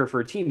receiver for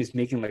a team is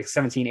making like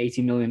 $17,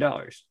 $18 million,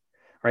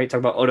 right? Talk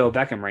about Odell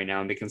Beckham right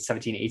now making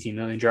 $17, $18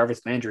 million,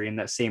 Jarvis Landry in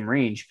that same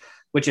range,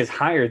 which is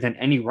higher than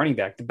any running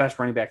back, the best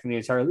running back in the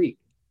entire league.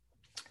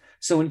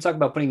 So when you talk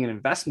about putting an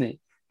investment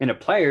in a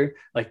player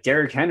like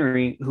Derrick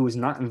Henry, who is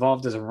not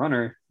involved as a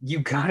runner, you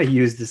got to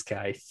use this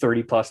guy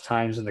 30 plus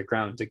times on the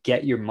ground to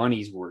get your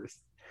money's worth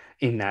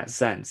in that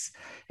sense.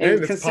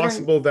 And it's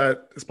possible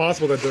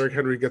that Derrick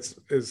Henry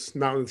is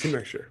not on the team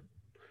next year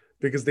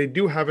because they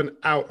do have an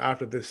out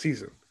after this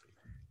season.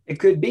 It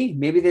could be.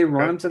 Maybe they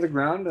run him to the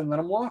ground and let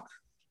him walk.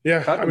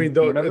 Yeah, I mean,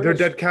 their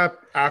dead cap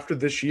after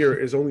this year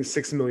is only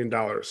 $6 million.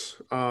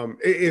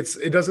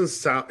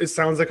 It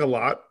sounds like a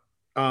lot.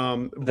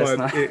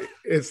 But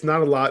it's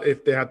not a lot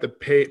if they have to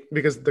pay,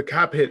 because the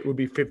cap hit would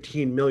be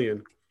 $15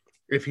 million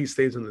if he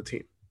stays on the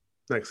team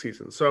next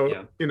season.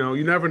 So,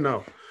 you never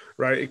know,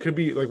 right? It could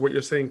be like what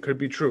you're saying could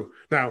be true.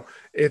 Now,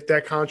 if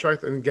that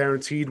contract and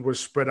guaranteed was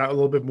spread out a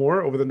little bit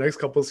more over the next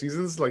couple of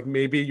seasons, like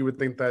maybe you would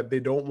think that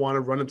they don't want to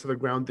run him to the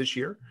ground this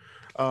year.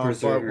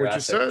 But what you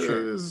said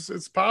is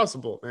it's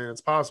possible, man. It's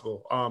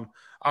possible.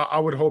 I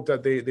would hope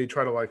that they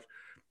try to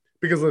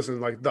because listen,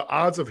 the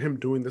odds of him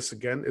doing this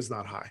again is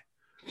not high.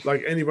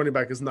 Like any running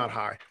back is not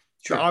high.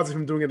 Sure. The odds of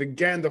him doing it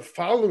again the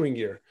following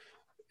year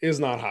is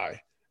not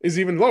high. Is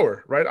even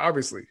lower, right?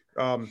 Obviously.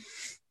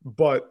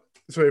 But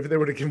so if they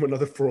were to give him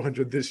another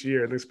 400 this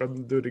year and expect him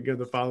to do it again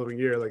the following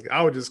year,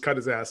 I would just cut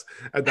his ass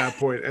at that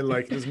point and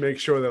just make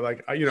sure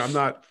that I'm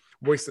not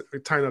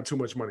tying up too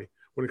much money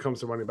when it comes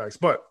to running backs.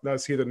 But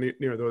that's here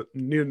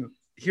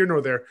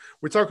nor there.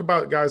 We talk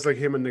about guys like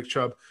him and Nick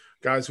Chubb,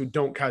 guys who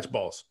don't catch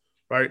balls,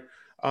 right?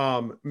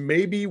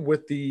 Maybe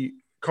with the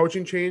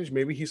coaching change,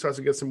 maybe he starts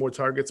to get some more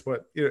targets,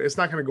 but it's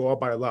not going to go up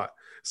by a lot,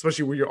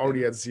 especially when you're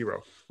already at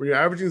 0. When you're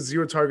averaging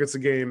 0 targets a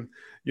game,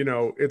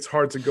 it's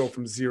hard to go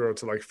from 0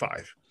 to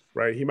 5,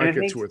 right? He might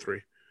get 2 or 3.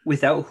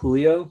 Without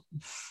Julio,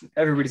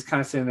 everybody's kind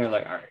of sitting there all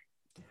right,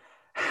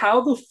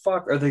 how the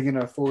fuck are they going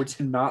to afford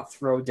to not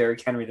throw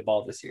Derrick Henry the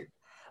ball this year?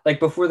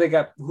 Before they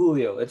got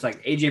Julio, it's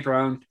AJ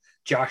Brown,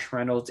 Josh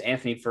Reynolds,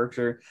 Anthony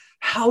Ferguson.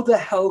 How the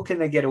hell can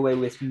they get away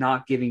with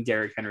not giving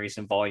Derrick Henry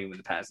some volume in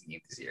the passing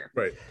game this year?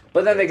 Right.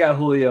 But then they got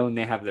Julio and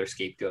they have their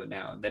scapegoat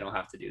now. And they don't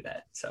have to do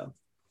that. So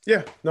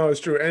yeah, no,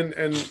 it's true.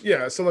 And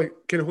yeah, so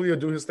can Julio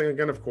do his thing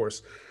again? Of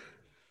course.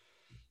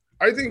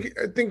 I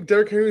think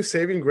Derrick Henry's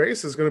saving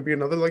grace is going to be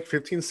another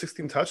 15,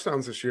 16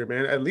 touchdowns this year,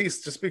 man, at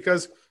least, just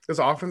because his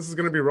offense is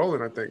going to be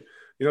rolling. I think,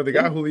 they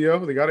got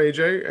Julio, they got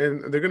AJ,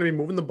 and they're going to be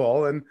moving the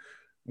ball. And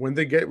when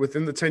they get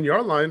within the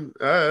 10-yard line,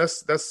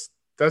 that's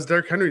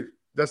Derrick Henry.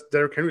 That's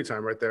Derrick Henry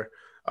time right there.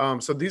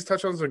 So these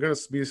touchdowns are going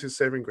to be his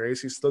saving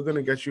grace. He's still going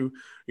to get you,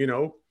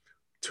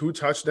 2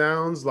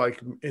 touchdowns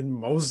in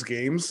most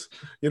games.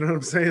 You know what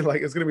I'm saying?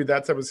 It's going to be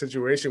that type of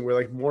situation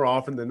where more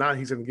often than not,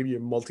 he's going to give you a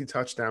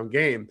multi-touchdown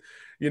game.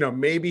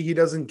 Maybe he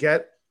doesn't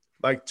get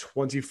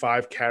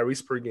 25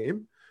 carries per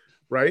game,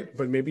 right?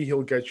 But maybe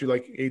he'll get you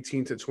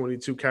 18 to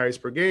 22 carries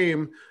per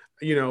game.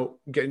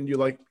 getting you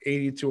like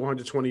 80 to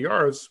 120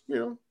 yards,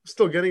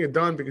 still getting it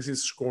done because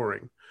he's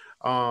scoring.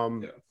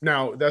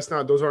 Now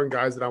those aren't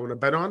guys that I want to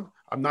bet on.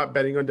 I'm not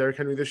betting on Derrick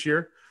Henry this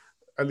year,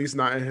 at least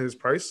not at his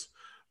price.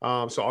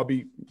 So I'll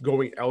be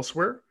going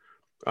elsewhere.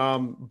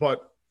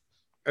 But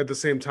at the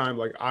same time,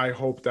 like, I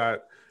hope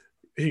that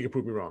he can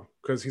prove me wrong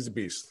because he's a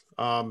beast.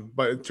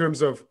 But in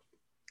terms of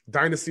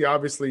dynasty,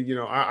 obviously,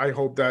 I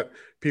hope that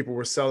people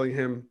were selling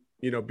him,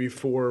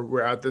 before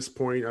we're at this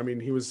point. I mean,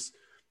 he was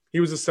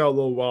a sell a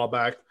little while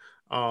back.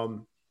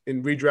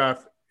 In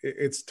redraft,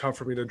 it's tough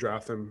for me to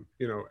draft him,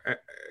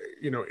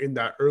 in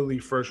that early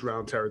first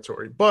round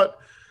territory. But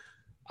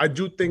I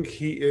do think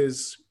he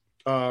is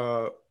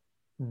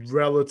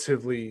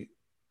relatively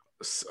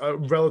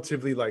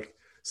like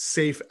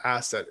safe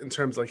asset in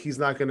terms like he's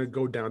not going to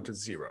go down to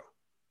zero,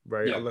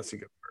 right? Yeah. Unless he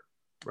gets hurt,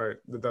 right?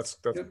 That's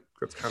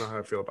kind of how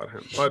I feel about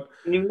him. But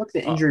when you look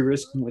at the injury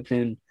risk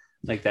within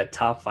like that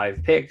top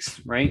 5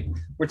 picks, right?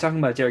 We're talking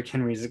about Derrick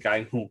Henry as a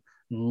guy who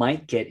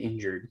might get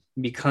injured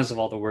because of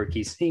all the work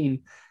he's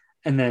seen.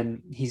 And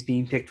then he's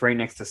being picked right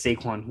next to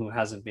Saquon, who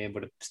hasn't been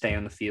able to stay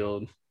on the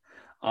field.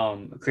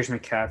 Christian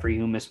McCaffrey,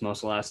 who missed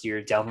most of last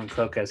year. Dalvin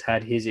Cook has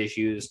had his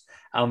issues.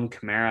 Alvin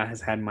Kamara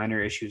has had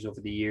minor issues over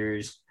the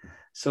years.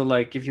 So,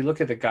 like, if you look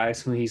at the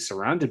guys who he's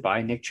surrounded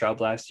by, Nick Chubb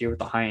last year with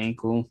the high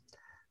ankle,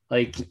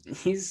 like,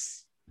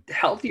 he's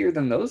healthier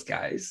than those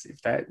guys,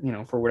 if that,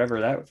 for whatever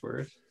that was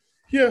worth.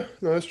 Yeah,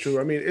 no, that's true.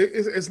 I mean,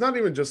 it's not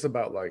even just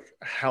about like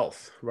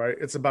health, right?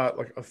 It's about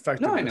like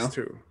effectiveness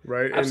too,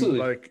 right? Absolutely.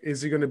 And like,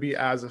 is he going to be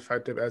as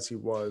effective as he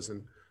was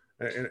and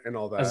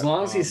all that? As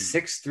long as he's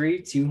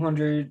 6'3",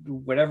 200,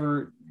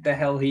 whatever the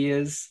hell he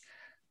is.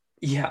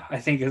 Yeah, I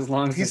think as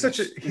long as he's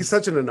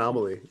such an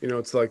anomaly,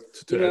 it's like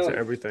to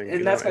everything.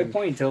 And that's my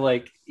point. To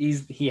like,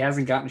 he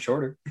hasn't gotten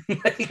shorter.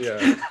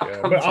 Yeah.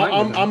 But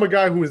I'm a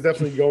guy who is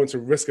definitely going to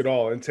risk it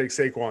all and take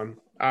Saquon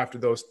after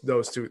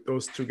those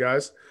two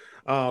guys.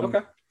 Okay.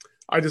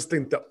 I just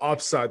think the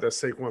upside that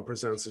Saquon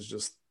presents is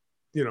just,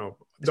 the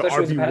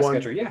especially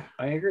RB1. Yeah,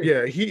 I agree.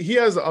 Yeah, he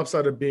has the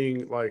upside of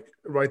being like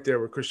right there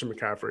with Christian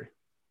McCaffrey.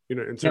 In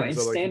terms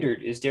of like,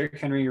 standard, is Derrick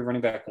Henry your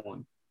running back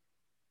 1?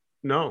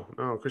 No.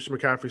 Christian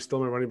McCaffrey is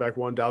still my running back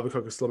 1. Dalvin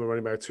Cook is still my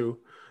running back 2.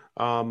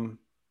 And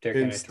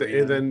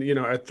then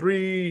at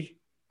 3,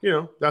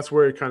 that's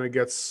where it kind of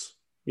gets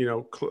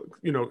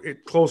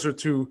closer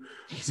to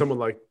someone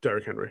like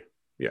Derrick Henry.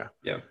 Yeah.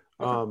 Yeah.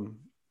 Okay.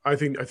 I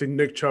think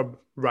Nick Chubb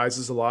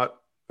rises a lot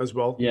as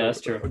well. Yeah,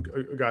 that's true.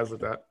 Guys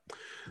like that.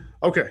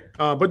 Okay.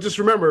 But just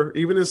remember,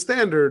 even in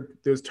standard,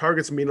 those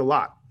targets mean a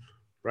lot,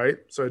 right?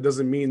 So it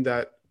doesn't mean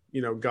that,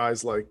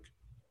 guys like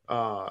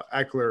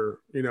Eckler,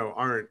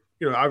 aren't,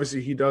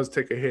 obviously he does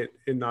take a hit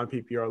in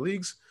non-PPR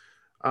leagues.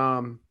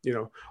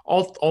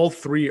 All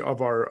 3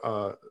 of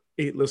our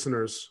 8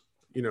 listeners,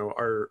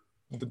 are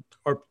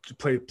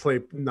play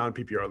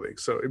non-PPR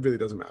leagues. So it really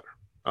doesn't matter.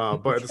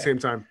 But at the same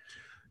time,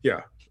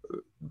 yeah,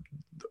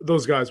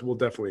 those guys will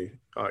definitely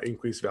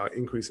increase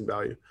in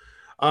value.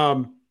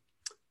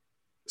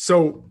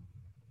 So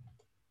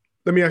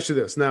let me ask you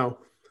this now: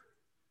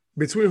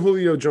 between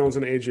Julio Jones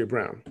and AJ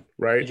Brown,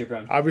 right? AJ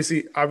Brown.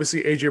 Obviously,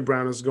 AJ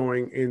Brown is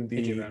going in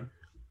the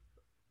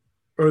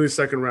early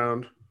second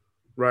round,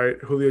 right?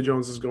 Julio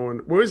Jones is going.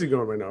 Where is he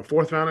going right now?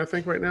 4th round, I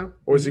think, right now,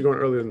 or is he going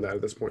earlier than that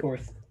at this point?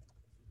 4th.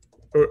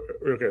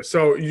 Okay,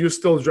 so you're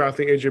still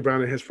drafting AJ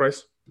Brown at his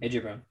price?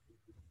 AJ Brown.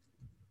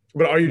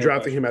 But are you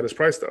drafting him at his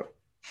price though?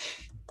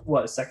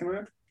 What, 2nd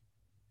round?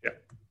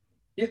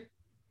 Yeah.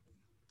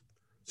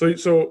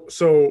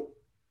 So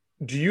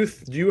do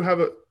you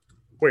have a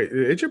wait?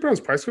 Did AJ Brown's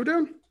price go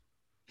down?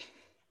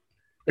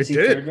 Is he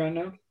 3rd round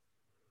now?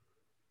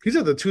 He's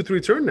at the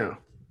 2-3 turn now.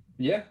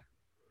 Yeah.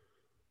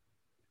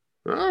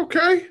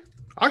 Okay,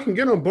 I can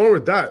get on board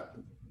with that.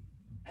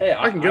 Hey,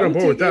 I can get on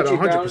board with that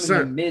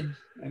 100%.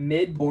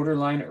 Mid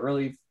borderline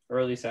early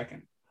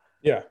second.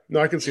 Yeah, no,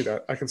 I can see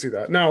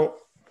that. Now,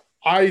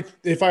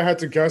 if I had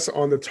to guess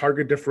on the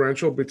target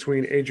differential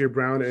between AJ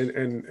Brown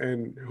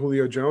and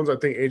Julio Jones, I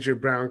think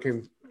AJ Brown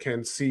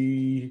can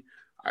see.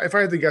 If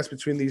I had to guess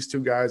between these two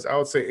guys, I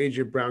would say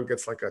AJ Brown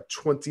gets like a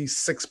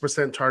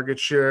 26% target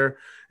share,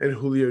 and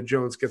Julio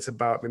Jones gets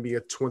about maybe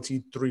a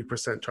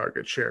 23%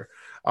 target share.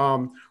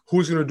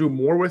 Who's going to do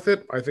more with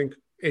it? I think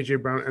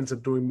AJ Brown ends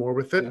up doing more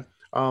with it.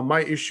 Yeah.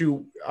 My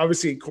issue,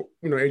 obviously,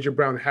 AJ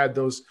Brown had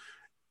those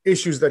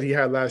issues that he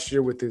had last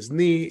year with his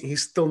knee.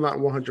 He's still not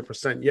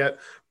 100% yet,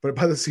 but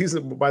by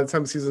the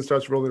time the season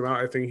starts rolling around,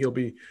 I think he'll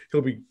be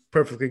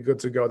perfectly good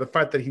to go. The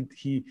fact that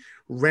he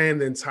ran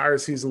the entire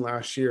season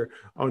last year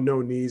on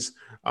no knees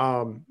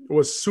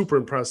was super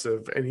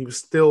impressive, and he was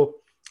still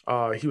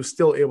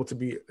able to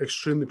be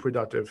extremely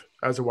productive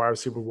as a wide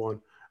receiver 1.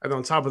 And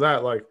on top of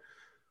that, I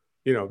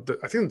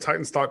think the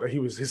Titans thought that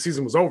his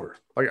season was over,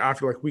 like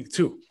after like week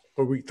 2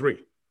 or week 3.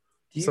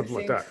 Do you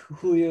think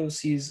Julio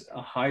sees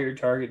a higher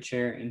target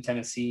share in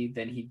Tennessee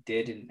than he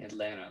did in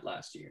Atlanta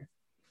last year?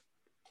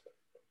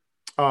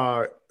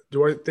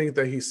 Do I think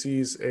that he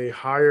sees a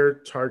higher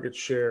target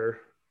share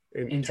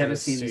in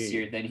Tennessee this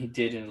year than he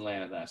did in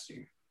Atlanta last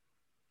year?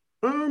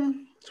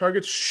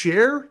 Target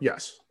share?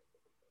 Yes.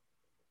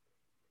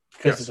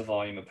 because of the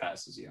volume of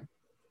passes.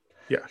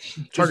 Yeah.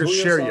 Target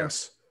share,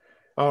 yes.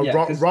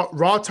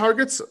 Raw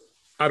targets,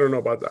 I don't know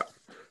about that.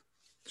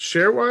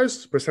 Share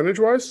wise, percentage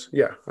wise,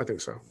 yeah, I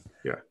think so.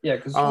 Yeah,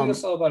 because Julio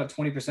saw about a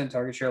 20%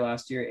 target share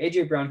last year.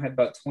 AJ Brown had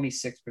about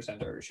 26%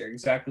 target share,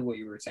 exactly what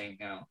you were saying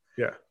now.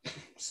 Yeah.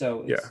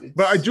 So it's...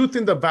 but I do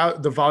think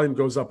the volume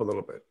goes up a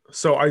little bit.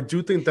 So I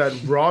do think that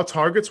raw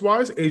targets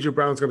wise, AJ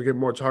Brown's going to get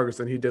more targets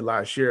than he did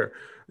last year.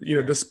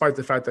 Despite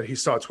the fact that he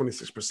saw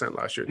 26%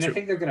 last year and too. I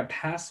think they're going to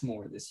pass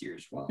more this year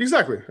as well.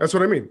 Exactly, that's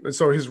what I mean. And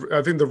so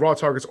I think the raw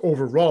targets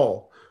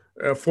overall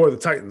for the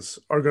Titans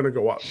are going to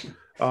go up.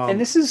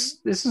 And this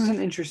is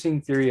an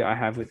interesting theory I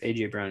have with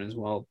AJ Brown as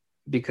well,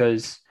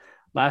 because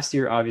last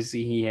year,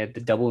 obviously, he had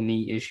the double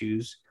knee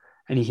issues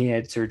and he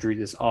had surgery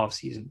this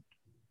offseason.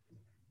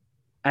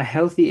 A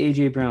healthy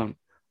AJ Brown,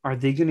 are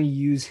they going to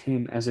use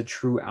him as a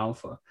true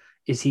alpha?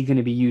 Is he going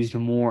to be used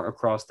more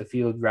across the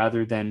field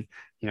rather than,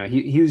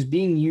 he was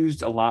being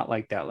used a lot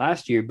like that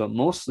last year, but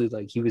mostly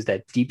like he was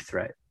that deep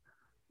threat.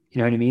 You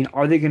know what I mean?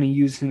 Are they going to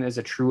use him as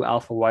a true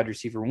alpha wide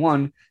receiver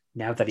one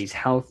now that he's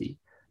healthy?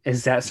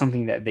 Is that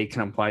something that they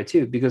can apply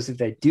to? Because if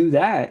they do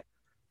that,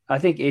 I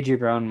think AJ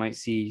Brown might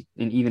see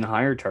an even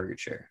higher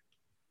target share.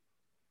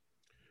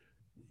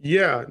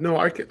 Yeah, no,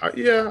 I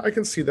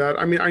can see that.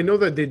 I mean, I know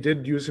that they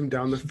did use him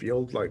down the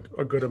field like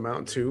a good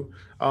amount too.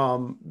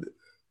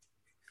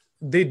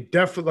 They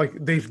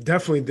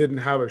definitely didn't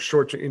have a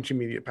short to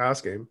intermediate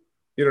pass game.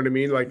 You know what I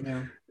mean? Like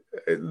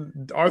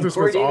Arthur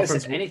Smith's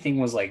offense, if anything,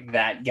 was like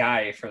that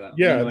guy for them.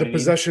 Yeah, the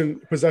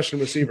possession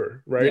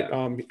receiver, right? Yeah.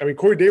 I mean,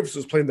 Corey Davis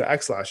was playing the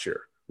X last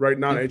year, right?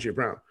 Not AJ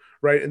Brown,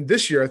 right? And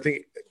this year, I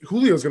think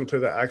Julio's going to play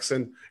the X,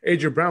 and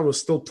AJ Brown will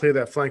still play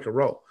that flanker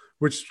role,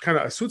 which kind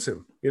of suits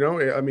him.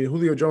 I mean,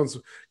 Julio Jones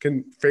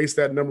can face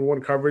that number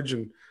one coverage,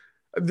 and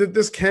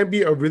this can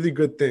be a really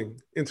good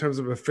thing in terms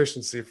of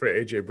efficiency for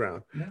AJ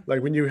Brown. Yeah.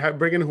 Like when you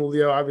bring in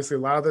Julio, obviously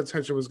a lot of the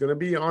attention was going to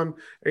be on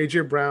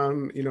AJ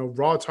Brown.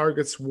 Raw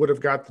targets would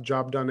have got the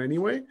job done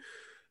anyway,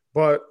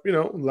 but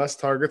less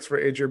targets for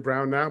AJ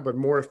Brown now, but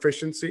more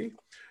efficiency.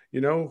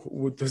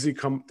 Does he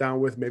come down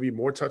with maybe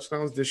more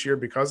touchdowns this year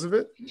because of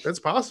it? That's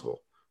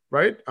possible,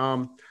 right?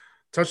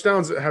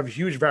 Touchdowns have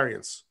huge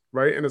variance,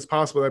 right? And it's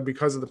possible that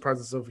because of the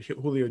presence of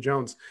Julio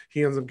Jones,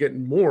 he ends up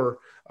getting more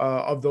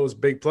of those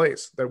big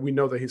plays that we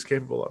know that he's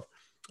capable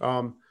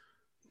of.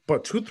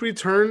 But 2-3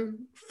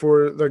 turn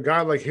for the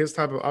guy like his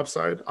type of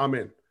upside, I'm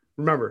in.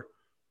 Remember,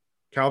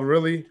 Calvin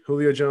Ridley,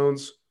 Julio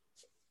Jones,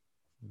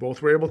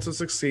 both were able to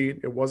succeed.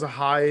 It was a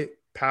high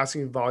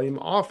passing volume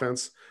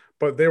offense,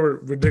 but they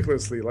were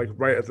ridiculously like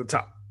right at the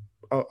top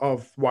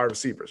of wide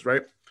receivers,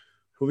 right?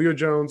 Julio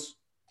Jones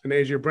and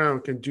AJ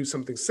Brown can do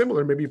something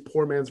similar, maybe a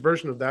poor man's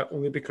version of that,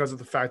 only because of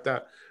the fact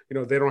that,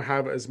 they don't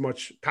have as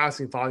much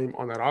passing volume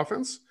on that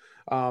offense.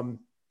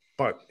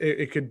 But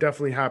it could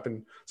definitely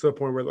happen to the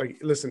point where, like,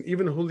 listen,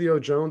 even Julio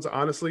Jones,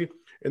 honestly,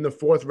 in the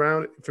fourth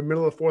round, for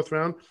middle of the fourth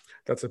round,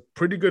 that's a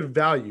pretty good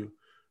value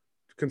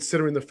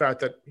considering the fact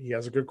that he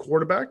has a good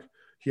quarterback.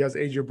 He has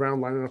AJ Brown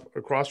lining up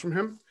across from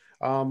him.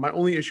 My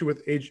only issue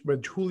with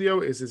Julio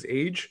is his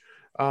age.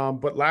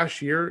 But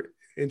last year,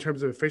 in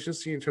terms of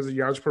efficiency, in terms of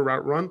yards per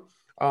route run,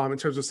 in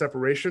terms of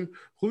separation,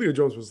 Julio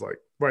Jones was like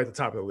right at the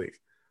top of the league.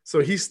 So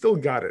he still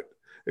got it.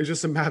 It's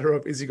just a matter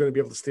of, is he going to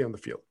be able to stay on the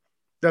field?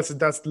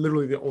 That's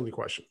literally the only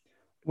question.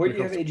 Where do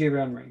you have AJ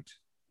Brown ranked?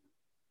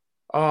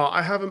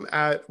 I have him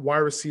at wide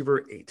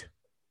receiver 8.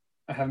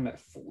 I have him at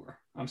 4.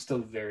 I'm still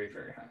very,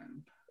 very high on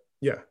him.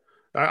 Yeah.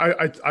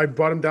 I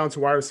brought him down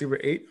to wide receiver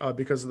 8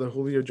 because of the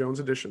Julio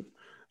Jones addition.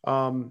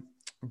 But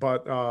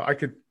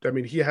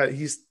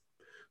he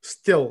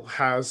still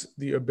has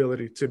the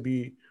ability to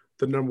be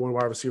the number one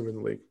wide receiver in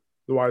the league,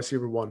 the wide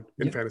receiver 1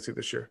 in fantasy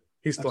this year.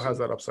 He still has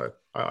that upside.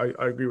 I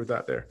agree with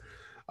that there.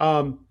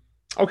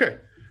 Okay.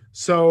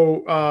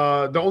 So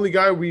the only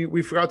guy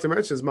we forgot to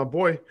mention is my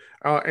boy,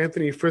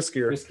 Anthony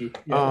Friskier. Frisky.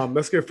 Yeah.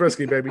 Let's get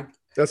frisky, baby.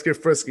 Let's get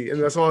frisky.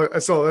 And that's all. I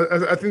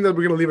think that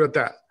we're going to leave it at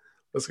that.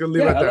 Let's go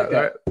leave it at that.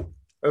 Right?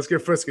 Let's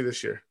get frisky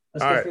this year.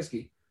 Let's get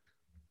frisky.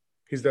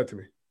 He's dead to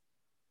me.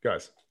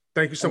 Guys,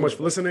 thank you so much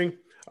for listening.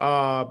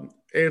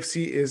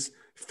 AFC is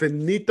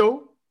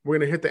finito. We're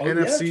going to hit the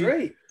NFC. Yeah, that's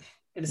right.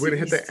 We're going to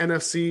hit the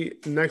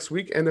NFC next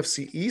week,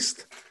 NFC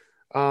East.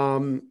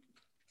 Saquon,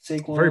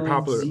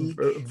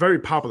 very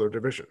popular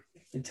division.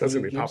 That's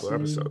going to be a popular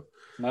episode.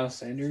 Miles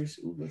Sanders.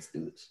 Ooh, let's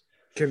do this.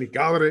 Kenny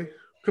Galladay.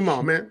 Come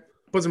on, man.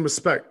 Put some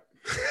respect.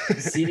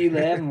 CeeDee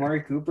Lamb,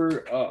 Amari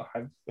Cooper.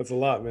 That's a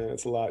lot, man.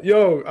 That's a lot.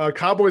 Yo,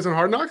 Cowboys and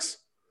Hard Knocks?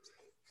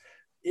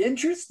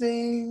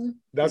 Interesting.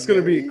 That's going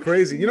to be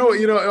crazy.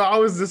 I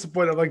was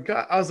disappointed.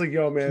 I was like,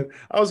 yo, man,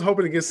 I was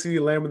hoping to get CeeDee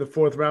Lamb in the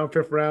 4th round,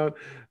 5th round.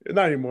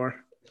 Not anymore.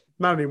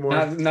 Not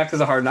because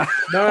of Hard Knocks.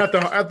 No, at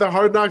the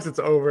Hard Knocks, it's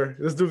over.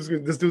 This dude's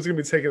gonna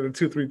be taking a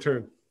 2-3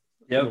 turn.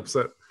 Yep. I'm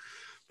upset,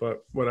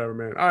 but whatever,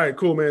 man. All right,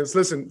 cool, man. So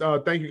listen,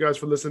 thank you guys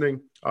for listening.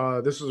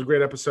 This was a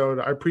great episode.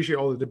 I appreciate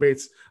all the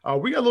debates.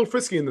 We got a little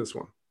frisky in this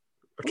one.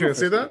 Can I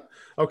say that?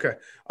 Okay.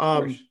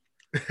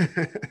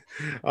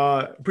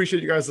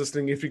 Appreciate you guys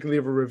listening. If you can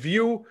leave a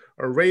review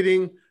or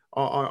rating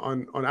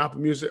on Apple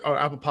Music or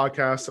Apple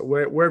Podcasts,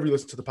 wherever you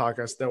listen to the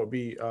podcast. That would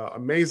be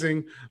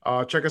amazing.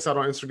 Check us out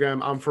on Instagram.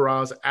 I'm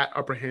Faraz at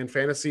Upper Hand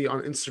Fantasy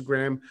on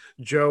Instagram.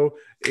 Joe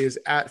is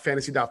at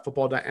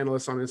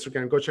fantasy.football.analyst on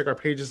Instagram. Go check our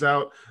pages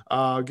out.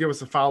 Give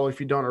us a follow if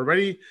you don't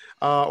already,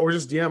 or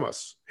just DM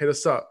us. Hit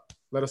us up.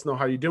 Let us know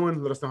how you're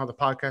doing. Let us know how the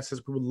podcast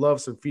is. We would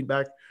love some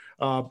feedback.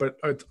 But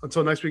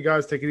until next week,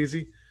 guys, take it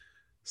easy.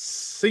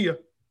 See ya.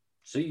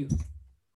 See you.